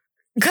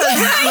 Because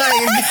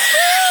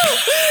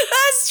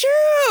that's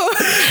true.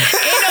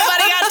 Ain't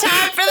nobody got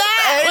time for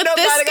that with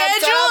this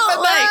schedule.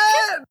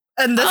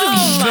 And this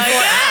is before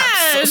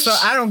apps, so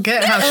I don't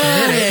get how she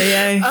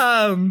did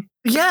it.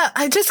 Yeah,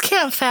 I just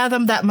can't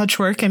fathom that much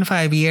work in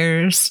 5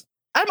 years.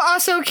 I'm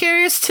also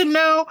curious to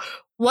know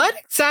what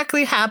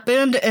exactly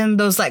happened in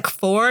those like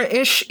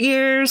 4-ish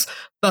years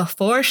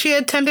before she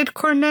attended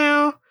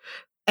Cornell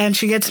and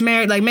she gets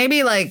married. Like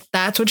maybe like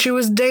that's what she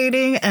was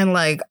dating and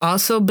like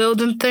also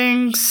building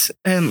things.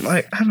 And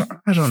like,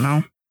 I don't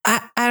know.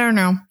 I don't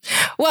know.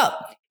 Well,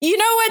 you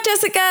know what,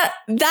 Jessica?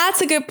 That's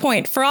a good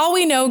point. For all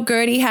we know,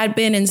 Gertie had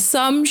been in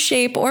some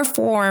shape or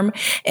form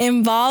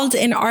involved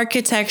in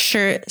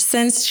architecture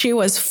since she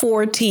was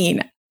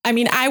 14. I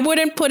mean, I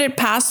wouldn't put it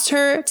past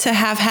her to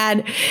have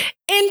had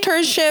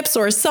internships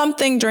or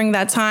something during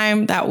that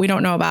time that we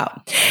don't know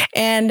about.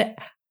 And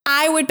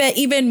I would bet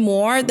even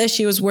more that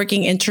she was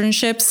working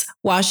internships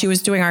while she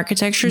was doing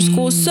architecture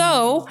school.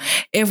 So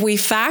if we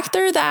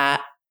factor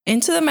that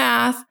into the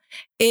math,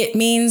 it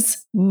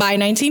means by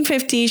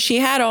 1950, she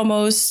had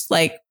almost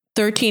like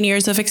 13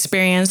 years of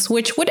experience,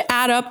 which would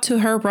add up to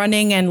her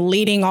running and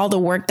leading all the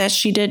work that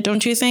she did,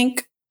 don't you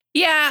think?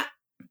 Yeah,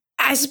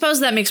 I suppose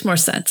that makes more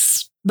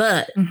sense.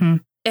 But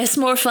it's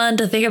more fun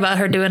to think about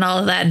her doing all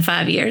of that in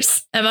 5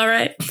 years. Am I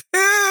right?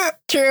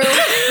 True.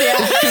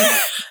 Yeah.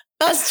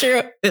 That's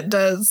true. It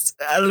does.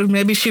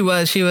 Maybe she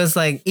was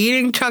like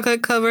eating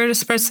chocolate covered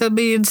espresso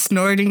beans,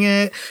 snorting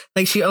it.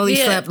 Like she only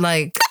slept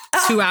like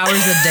 2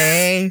 hours a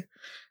day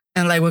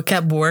and like we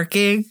kept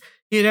working,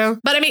 you know?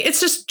 But I mean, it's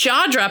just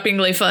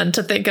jaw-droppingly fun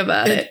to think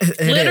about it.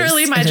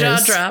 Literally, my jaw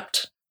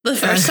dropped the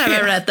first time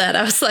I read that.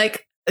 I was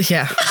like,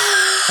 yeah.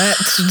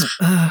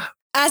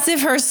 As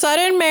if her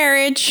sudden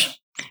marriage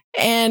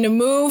and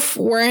move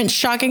weren't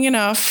shocking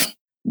enough,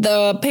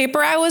 the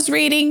paper I was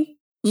reading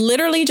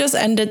literally just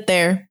ended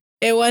there.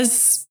 It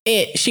was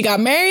it. She got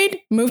married,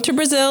 moved to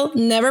Brazil,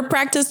 never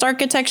practiced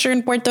architecture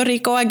in Puerto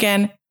Rico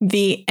again.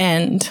 The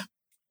end.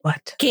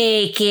 What?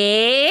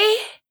 Keke?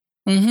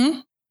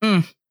 What?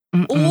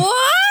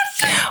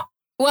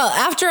 Well,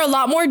 after a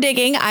lot more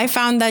digging, I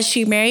found that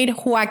she married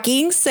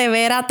Joaquín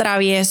Severa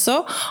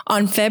Travieso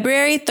on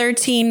February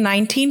 13,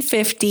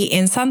 1950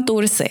 in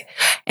Santurce.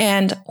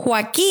 And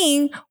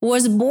Joaquín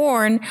was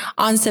born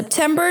on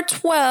September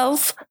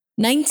 12,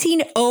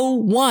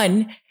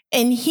 1901.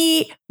 And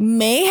he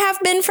may have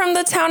been from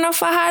the town of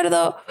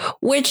Fajardo,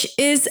 which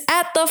is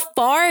at the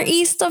far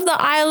east of the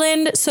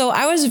island. So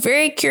I was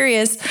very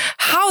curious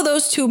how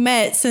those two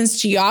met, since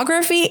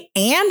geography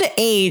and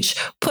age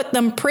put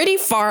them pretty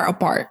far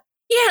apart.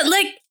 Yeah,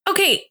 like,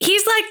 okay,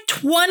 he's like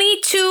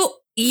 22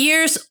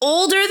 years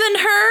older than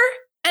her.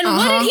 And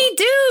what did he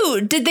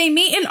do? Did they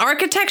meet in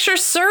architecture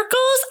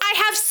circles? I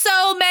have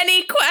so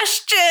many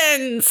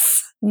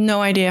questions.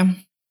 No idea.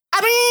 I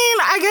mean,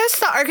 I guess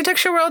the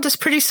architecture world is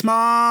pretty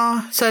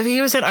small. So if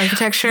he was in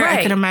architecture, I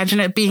can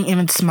imagine it being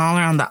even smaller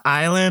on the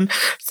island.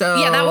 So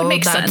yeah, that would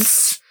make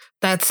sense.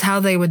 That's how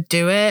they would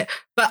do it.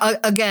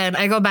 But again,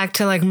 I go back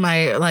to like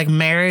my like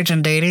marriage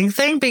and dating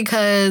thing,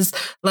 because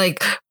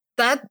like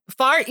that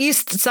far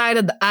east side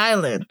of the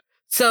island.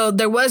 So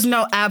there was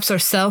no apps or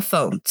cell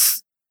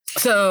phones.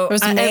 So it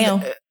was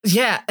mail.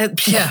 Yeah.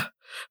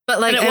 But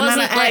like, and it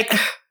wasn't like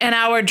an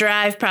hour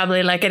drive,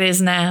 probably like it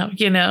is now,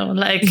 you know,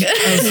 like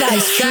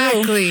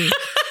exactly.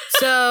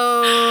 So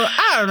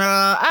I don't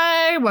know.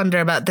 I wonder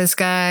about this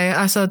guy.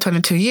 I saw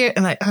 22 years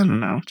and like, I don't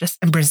know, just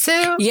in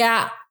Brazil.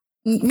 Yeah,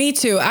 me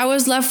too. I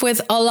was left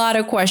with a lot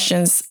of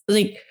questions.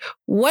 Like,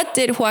 what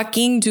did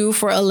Joaquín do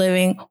for a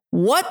living?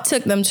 What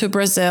took them to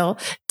Brazil?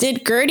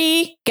 Did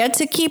Gertie get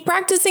to keep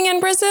practicing in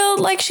Brazil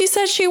like she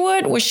said she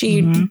would? Was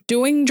she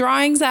doing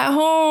drawings at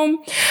home?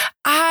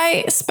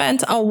 I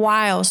spent a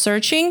while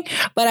searching,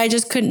 but I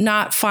just could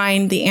not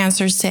find the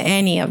answers to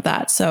any of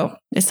that. So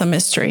it's a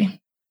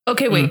mystery.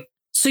 Okay, wait.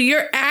 So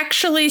you're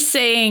actually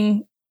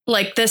saying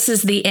like this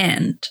is the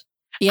end?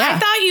 Yeah. I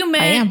thought you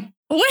meant... I am.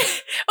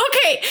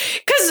 Okay,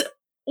 because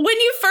when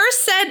you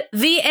first said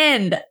the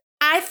end,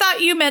 I thought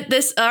you meant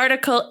this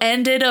article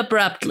ended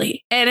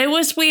abruptly, and it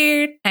was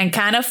weird and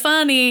kind of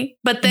funny.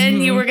 But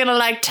then you were going to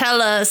like tell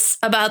us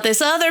about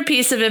this other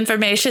piece of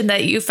information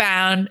that you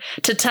found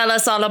to tell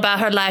us all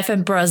about her life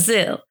in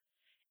Brazil.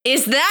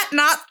 Is that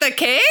not the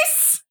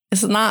case?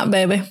 It's not,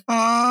 baby.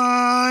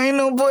 Ay,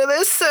 no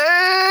puede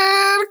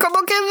ser.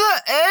 ¿Cómo que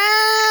the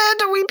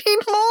end? We need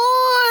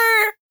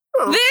more.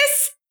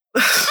 This...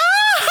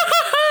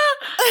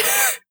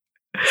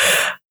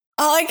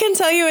 All I can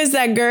tell you is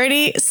that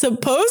Gertie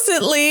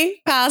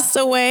supposedly passed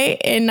away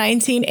in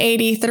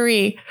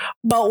 1983.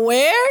 But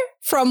where?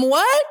 From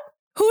what?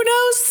 Who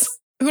knows?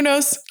 Who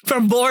knows?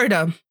 From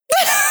boredom.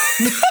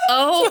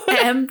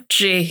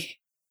 OMG.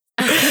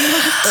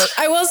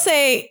 I will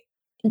say,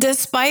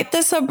 despite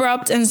this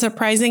abrupt and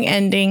surprising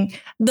ending,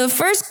 the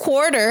first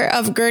quarter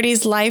of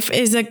Gertie's life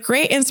is a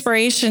great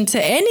inspiration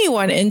to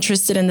anyone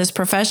interested in this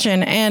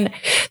profession. And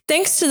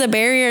thanks to the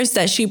barriers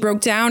that she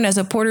broke down as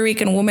a Puerto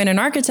Rican woman in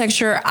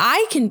architecture,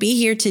 I can be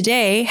here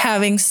today,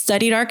 having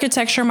studied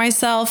architecture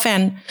myself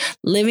and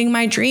living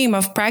my dream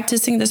of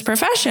practicing this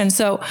profession.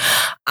 So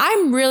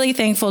I'm really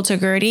thankful to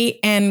Gertie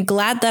and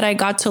glad that I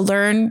got to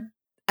learn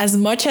as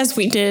much as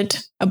we did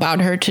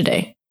about her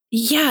today.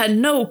 Yeah,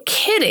 no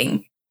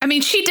kidding. I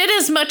mean, she did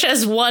as much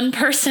as one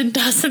person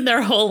does in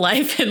their whole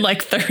life in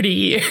like 30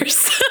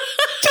 years.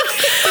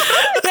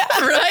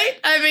 Right?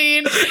 I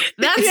mean,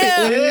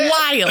 that's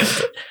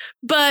wild.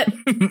 But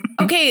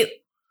okay,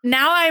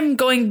 now I'm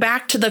going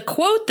back to the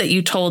quote that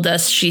you told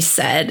us she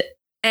said,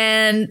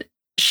 and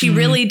she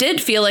really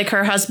did feel like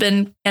her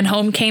husband and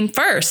home came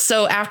first.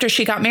 So after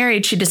she got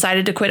married, she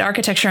decided to quit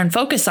architecture and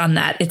focus on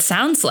that. It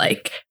sounds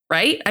like,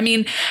 right? I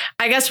mean,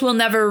 I guess we'll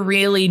never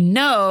really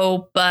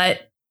know,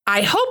 but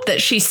I hope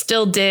that she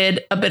still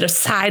did a bit of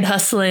side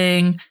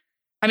hustling.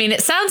 I mean,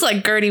 it sounds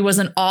like Gertie was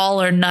an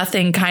all or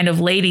nothing kind of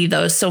lady,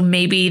 though. So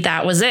maybe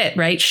that was it,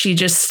 right? She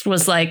just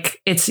was like,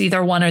 it's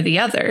either one or the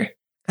other.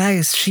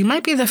 Guys, she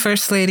might be the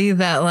first lady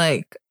that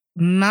like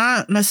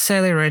not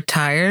necessarily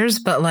retires,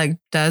 but like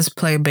does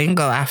play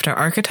bingo after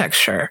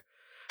architecture,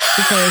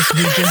 because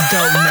we just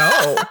don't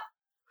know.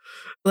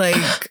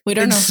 Like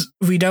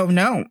we don't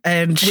know.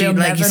 And she,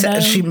 like you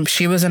said,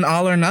 she was an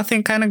all or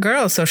nothing kind of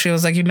girl. So she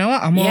was like, you know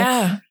what? I'm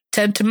gonna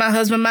tend to my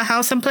husband, my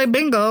house, and play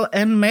bingo,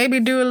 and maybe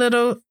do a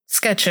little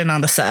sketching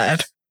on the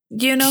side.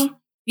 You know,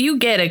 you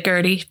get it,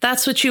 Gertie.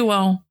 That's what you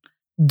want.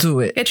 Do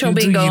it. Get your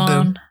bingo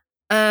on.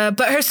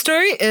 But her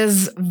story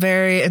is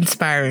very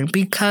inspiring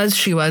because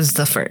she was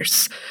the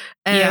first.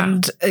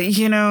 And,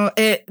 you know,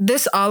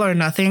 this all or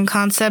nothing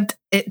concept,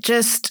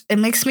 it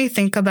makes me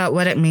think about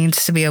what it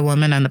means to be a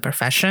woman in the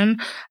profession,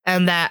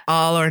 and that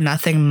all or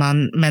nothing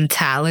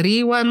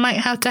mentality one might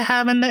have to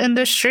have in the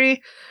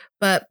industry.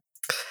 But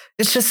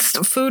it's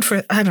just food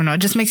for, I don't know,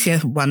 it just makes you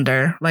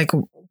wonder, like,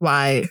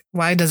 why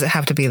does it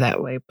have to be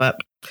that way? But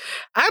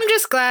I'm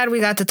just glad we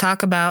got to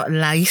talk about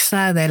La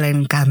Isla del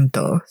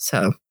Encanto.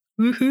 So,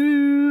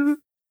 woohoo.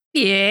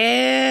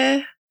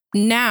 Yeah.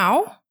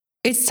 Now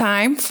it's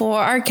time for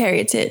our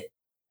caryatid.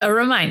 A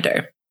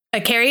reminder.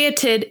 A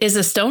caryatid is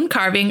a stone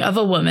carving of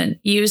a woman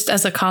used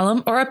as a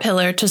column or a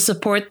pillar to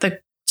support the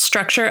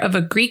structure of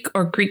a Greek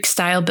or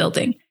Greek-style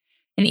building.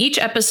 In each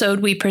episode,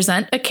 we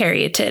present a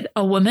caryatid,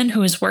 a woman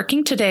who is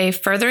working today,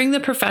 furthering the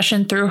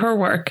profession through her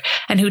work,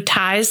 and who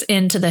ties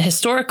into the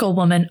historical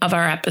woman of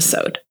our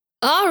episode.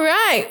 All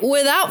right,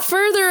 without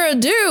further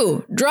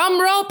ado,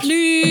 drum roll,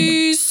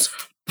 please.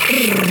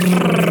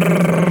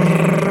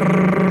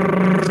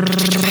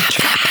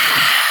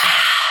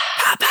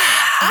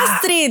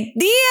 Astrid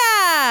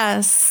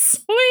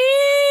Diaz.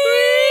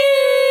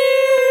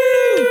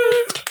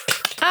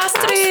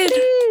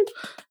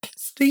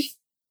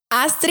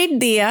 Astrid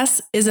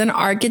Diaz is an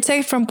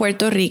architect from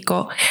Puerto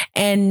Rico.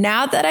 And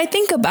now that I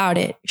think about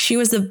it, she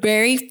was the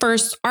very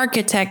first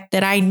architect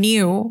that I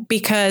knew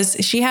because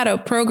she had a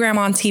program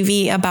on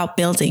TV about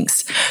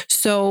buildings.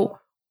 So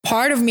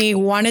part of me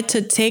wanted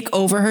to take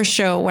over her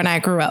show when I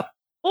grew up.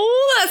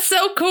 Oh, that's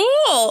so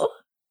cool.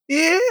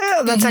 Yeah,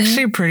 that's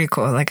actually pretty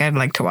cool. Like, I'd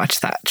like to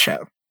watch that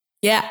show.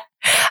 Yeah.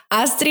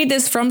 Astrid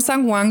is from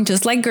San Juan,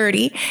 just like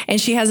Gertie, and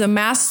she has a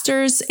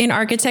master's in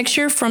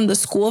architecture from the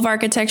School of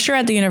Architecture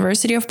at the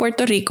University of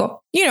Puerto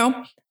Rico. You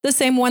know, the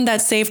same one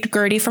that saved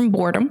Gertie from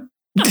boredom.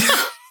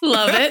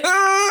 Love it.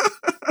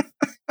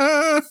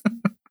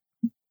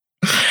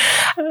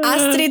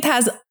 Astrid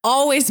has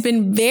always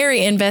been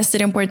very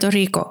invested in Puerto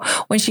Rico.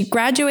 When she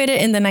graduated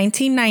in the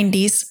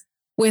 1990s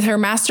with her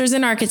master's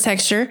in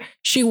architecture,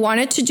 she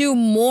wanted to do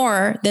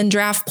more than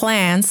draft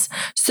plans.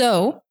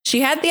 So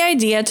she had the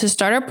idea to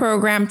start a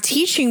program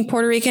teaching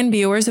Puerto Rican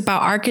viewers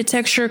about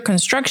architecture,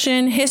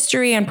 construction,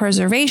 history, and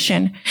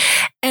preservation.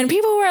 And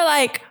people were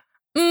like,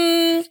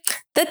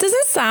 that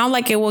doesn't sound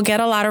like it will get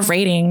a lot of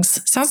ratings.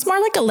 Sounds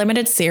more like a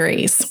limited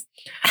series.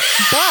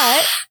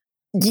 But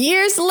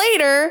years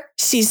later,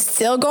 she's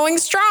still going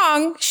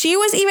strong. She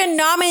was even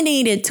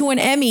nominated to an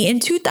Emmy in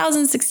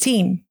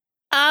 2016.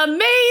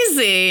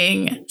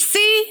 Amazing.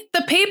 See,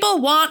 the people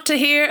want to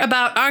hear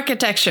about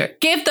architecture.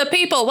 Give the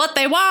people what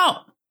they want.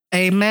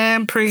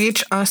 Amen.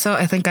 Preach. Also,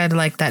 I think I'd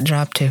like that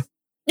job too.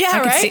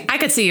 Yeah, I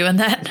could see you in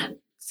that.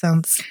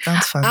 Sounds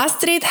fun.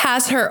 Astrid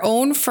has her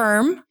own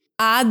firm,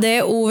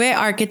 ADV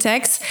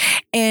Architects,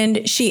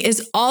 and she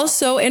is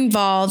also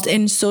involved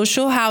in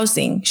social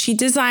housing. She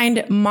designed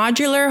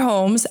modular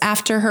homes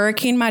after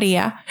Hurricane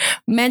Maria,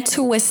 meant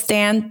to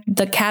withstand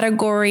the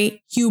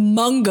category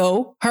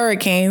humongo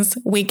hurricanes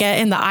we get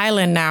in the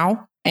island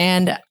now.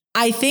 And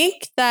I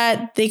think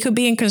that they could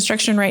be in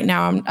construction right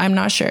now. I'm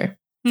not sure.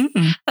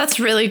 Mm-hmm. That's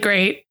really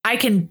great. I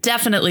can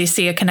definitely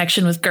see a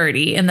connection with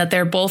Gertie in that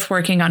they're both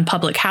working on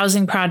public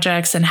housing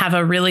projects and have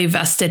a really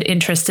vested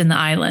interest in the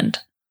island.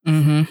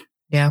 Mm-hmm.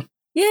 Yeah.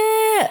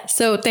 Yeah.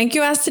 So thank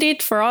you,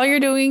 Astrid, for all you're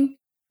doing,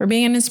 for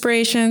being an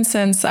inspiration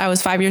since I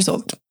was 5 years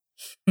old.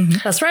 Mm-hmm.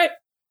 That's right.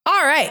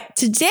 All right.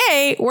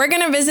 Today, we're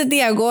going to visit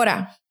the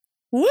Agora.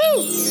 Woo!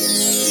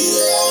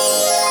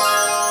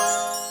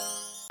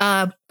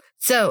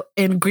 So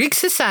in Greek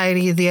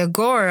society, the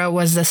Agora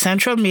was the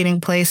central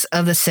meeting place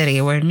of the city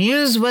where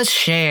news was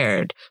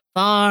shared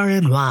far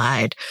and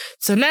wide.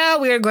 So now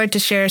we are going to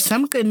share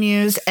some good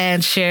news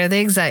and share the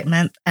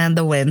excitement and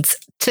the wins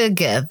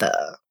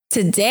together.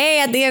 Today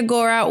at the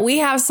Agora, we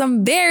have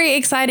some very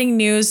exciting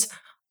news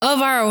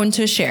of our own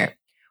to share.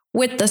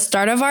 With the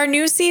start of our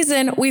new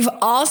season, we've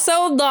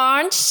also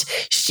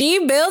launched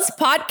She Builds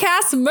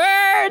Podcast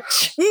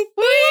merch.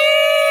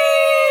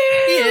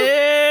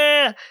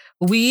 Yeah.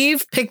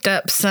 We've picked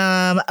up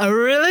some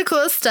really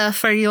cool stuff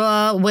for you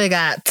all. We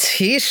got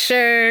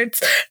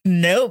t-shirts,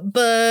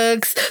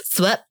 notebooks,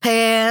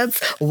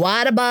 sweatpants,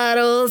 water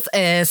bottles,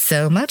 and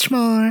so much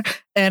more.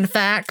 In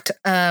fact,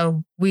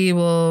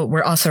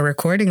 we're also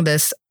recording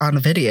this on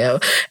video,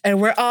 and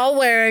we're all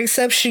wearing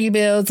some She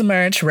Builds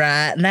merch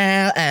right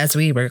now as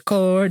we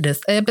record this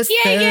episode.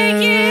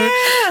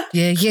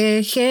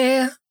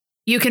 Yeah.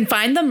 You can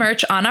find the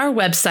merch on our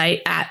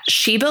website at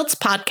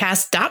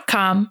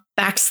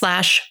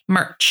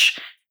shebuildspodcast.com/merch.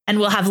 And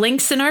we'll have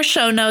links in our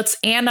show notes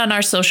and on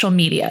our social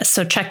media.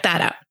 So check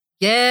that out.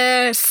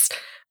 Yes.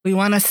 We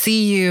want to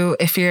see you.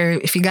 If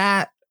you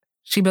got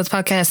She Builds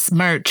Podcast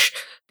merch,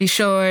 be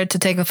sure to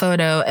take a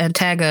photo and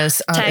tag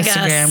us on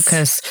Instagram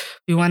because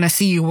we want to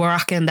see you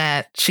rocking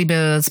that She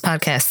Builds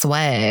Podcast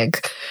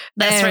swag.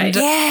 That's right.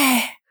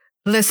 Yeah.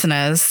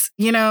 Listeners,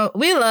 we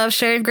love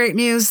sharing great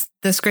news.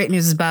 This great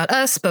news is about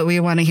us, but we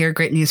want to hear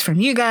great news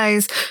from you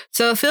guys.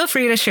 So feel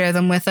free to share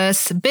them with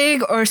us,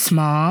 big or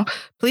small.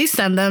 Please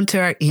send them to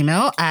our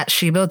email at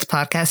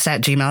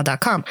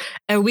shebuildspodcast@gmail.com.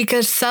 And we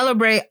could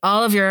celebrate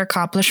all of your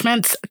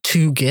accomplishments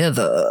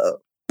together.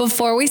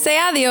 Before we say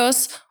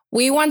adios,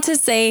 we want to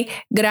say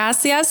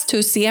gracias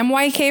to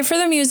CMYK for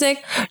the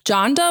music,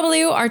 John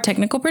W., our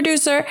technical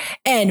producer,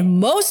 and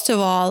most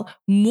of all,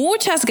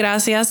 muchas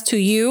gracias to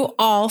you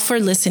all for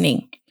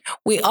listening.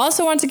 We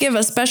also want to give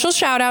a special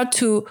shout out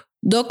to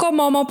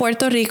Docomomo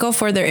Puerto Rico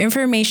for their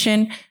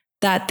information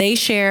that they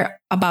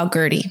share about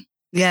Gertie.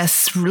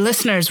 Yes,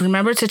 listeners,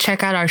 remember to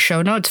check out our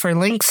show notes for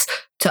links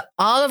to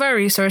all of our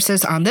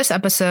resources on this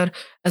episode,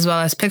 as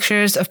well as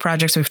pictures of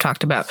projects we've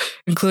talked about,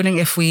 including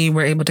if we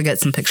were able to get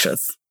some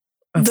pictures.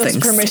 Those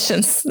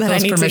permissions that I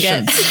need to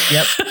get.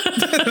 Yep.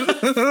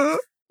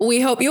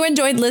 We hope you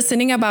enjoyed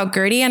listening about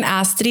Gertie and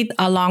Astrid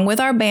along with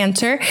our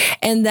banter,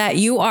 and that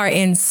you are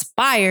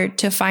inspired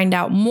to find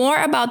out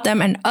more about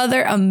them and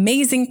other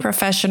amazing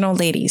professional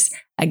ladies.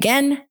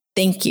 Again,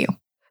 thank you.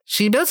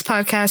 She Builds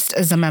Podcast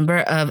is a member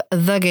of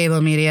the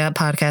Gable Media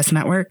Podcast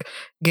Network.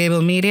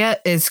 Gable Media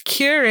is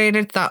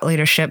curated thought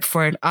leadership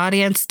for an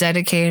audience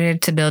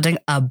dedicated to building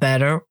a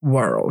better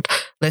world.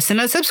 Listen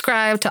and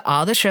subscribe to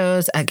all the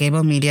shows at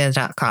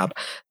gablemedia.com.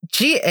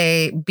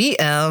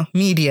 GABL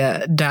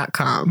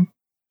media.com.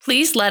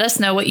 Please let us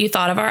know what you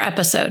thought of our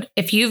episode.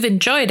 If you've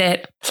enjoyed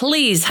it,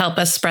 please help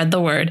us spread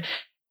the word.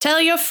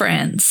 Tell your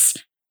friends,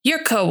 your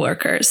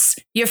coworkers,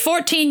 your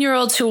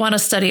 14-year-olds who want to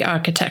study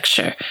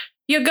architecture,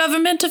 your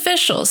government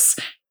officials,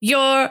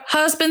 your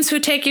husbands who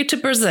take you to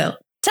Brazil.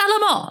 Tell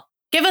them all.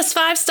 Give us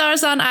 5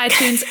 stars on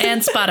iTunes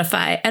and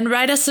Spotify and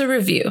write us a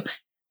review.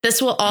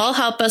 This will all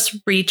help us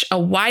reach a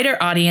wider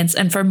audience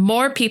and for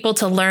more people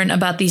to learn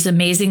about these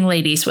amazing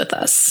ladies with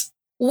us.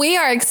 We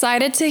are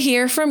excited to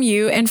hear from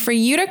you and for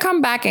you to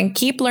come back and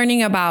keep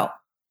learning about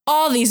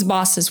all these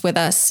bosses with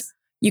us.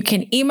 You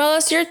can email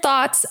us your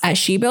thoughts at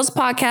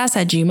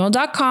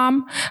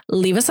shebuildspodcast@gmail.com.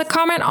 Leave us a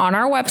comment on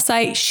our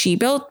website,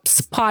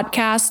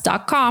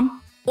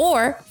 shebuildspodcast.com,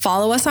 or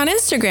follow us on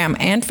Instagram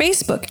and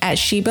Facebook at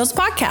She Builds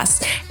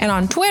Podcast and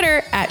on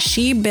Twitter at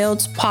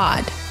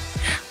SheBuildsPod.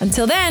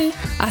 Until then,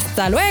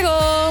 hasta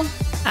luego.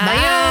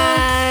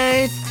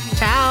 Bye.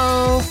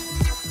 Ciao.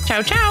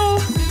 Ciao, ciao.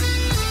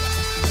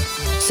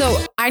 So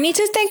I need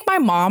to thank my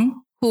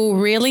mom who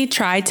really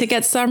tried to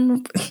get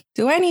some.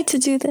 Do I need to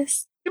do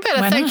this? You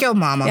better thank your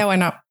mama. Yeah, why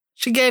not?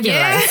 She gave you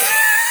life.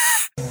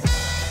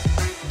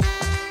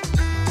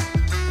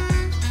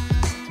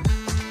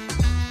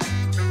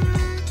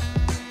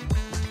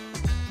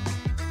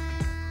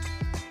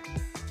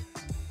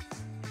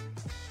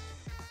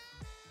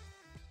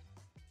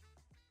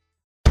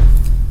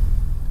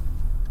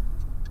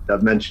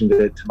 I've mentioned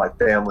it to my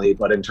family,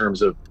 but in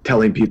terms of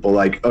telling people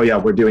like, oh yeah,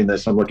 we're doing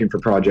this, I'm looking for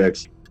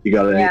projects, you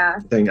got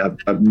anything?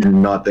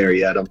 I'm not there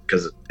yet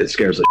because it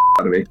scares the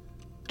out of me.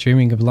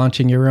 Dreaming of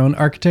launching your own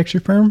architecture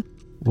firm?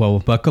 Well,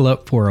 buckle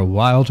up for a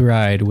wild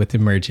ride with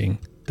Emerging,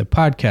 the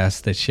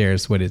podcast that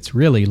shares what it's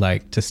really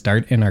like to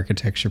start an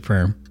architecture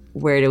firm.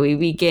 Where do we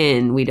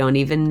begin? We don't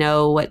even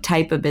know what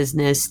type of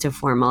business to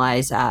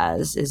formalize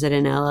as. Is it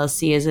an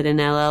LLC? Is it an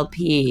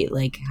LLP?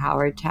 Like, how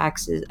are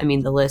taxes? I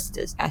mean, the list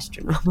is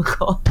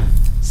astronomical.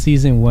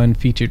 Season 1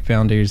 featured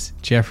founders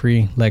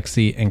Jeffrey,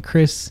 Lexi, and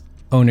Chris,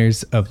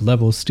 owners of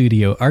Level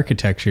Studio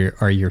Architecture,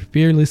 are your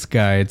fearless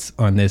guides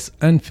on this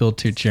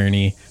unfiltered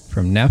journey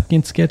from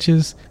napkin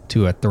sketches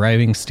to a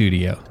thriving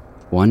studio.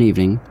 One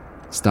evening,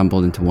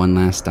 stumbled into one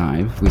last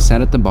dive, we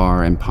sat at the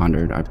bar and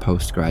pondered our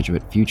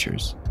postgraduate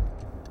futures.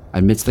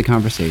 Amidst the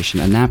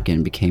conversation, a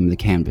napkin became the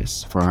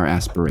canvas for our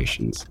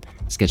aspirations,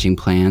 sketching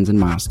plans and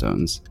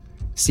milestones,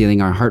 sealing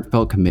our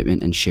heartfelt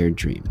commitment and shared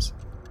dreams.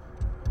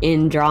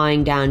 In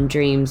drawing down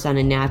dreams on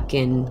a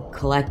napkin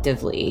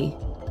collectively,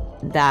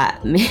 that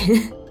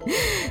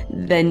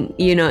then,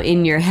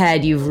 in your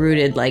head, you've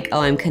rooted like, oh,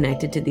 I'm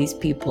connected to these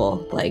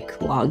people,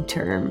 like long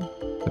term.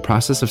 The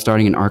process of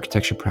starting an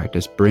architecture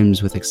practice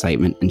brims with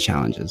excitement and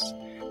challenges.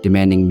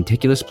 demanding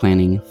meticulous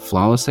planning,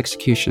 flawless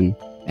execution,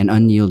 and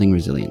unyielding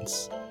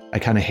resilience. I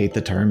kind of hate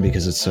the term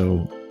because it's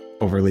so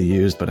overly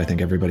used, but I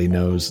think everybody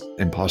knows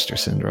imposter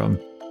syndrome.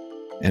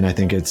 And I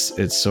think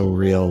it's so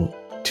real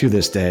to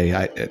this day.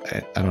 I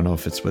don't know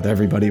if it's with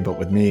everybody, but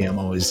with me, I'm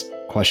always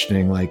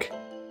questioning, like,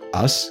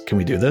 us, can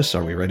we do this?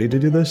 Are we ready to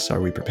do this? Are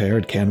we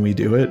prepared? Can we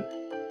do it?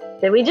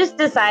 Did we just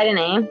decide a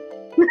name?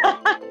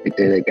 We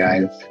did it,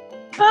 guys.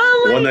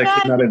 Oh my One that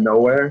God. came out of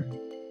nowhere.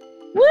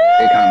 Woo!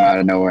 It came out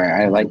of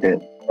nowhere. I liked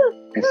it.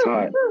 I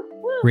saw it.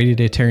 Ready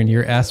to turn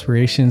your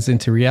aspirations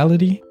into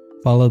reality?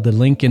 Follow the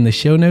link in the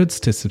show notes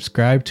to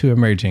subscribe to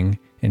Emerging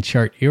and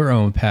chart your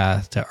own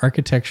path to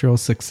architectural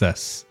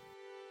success.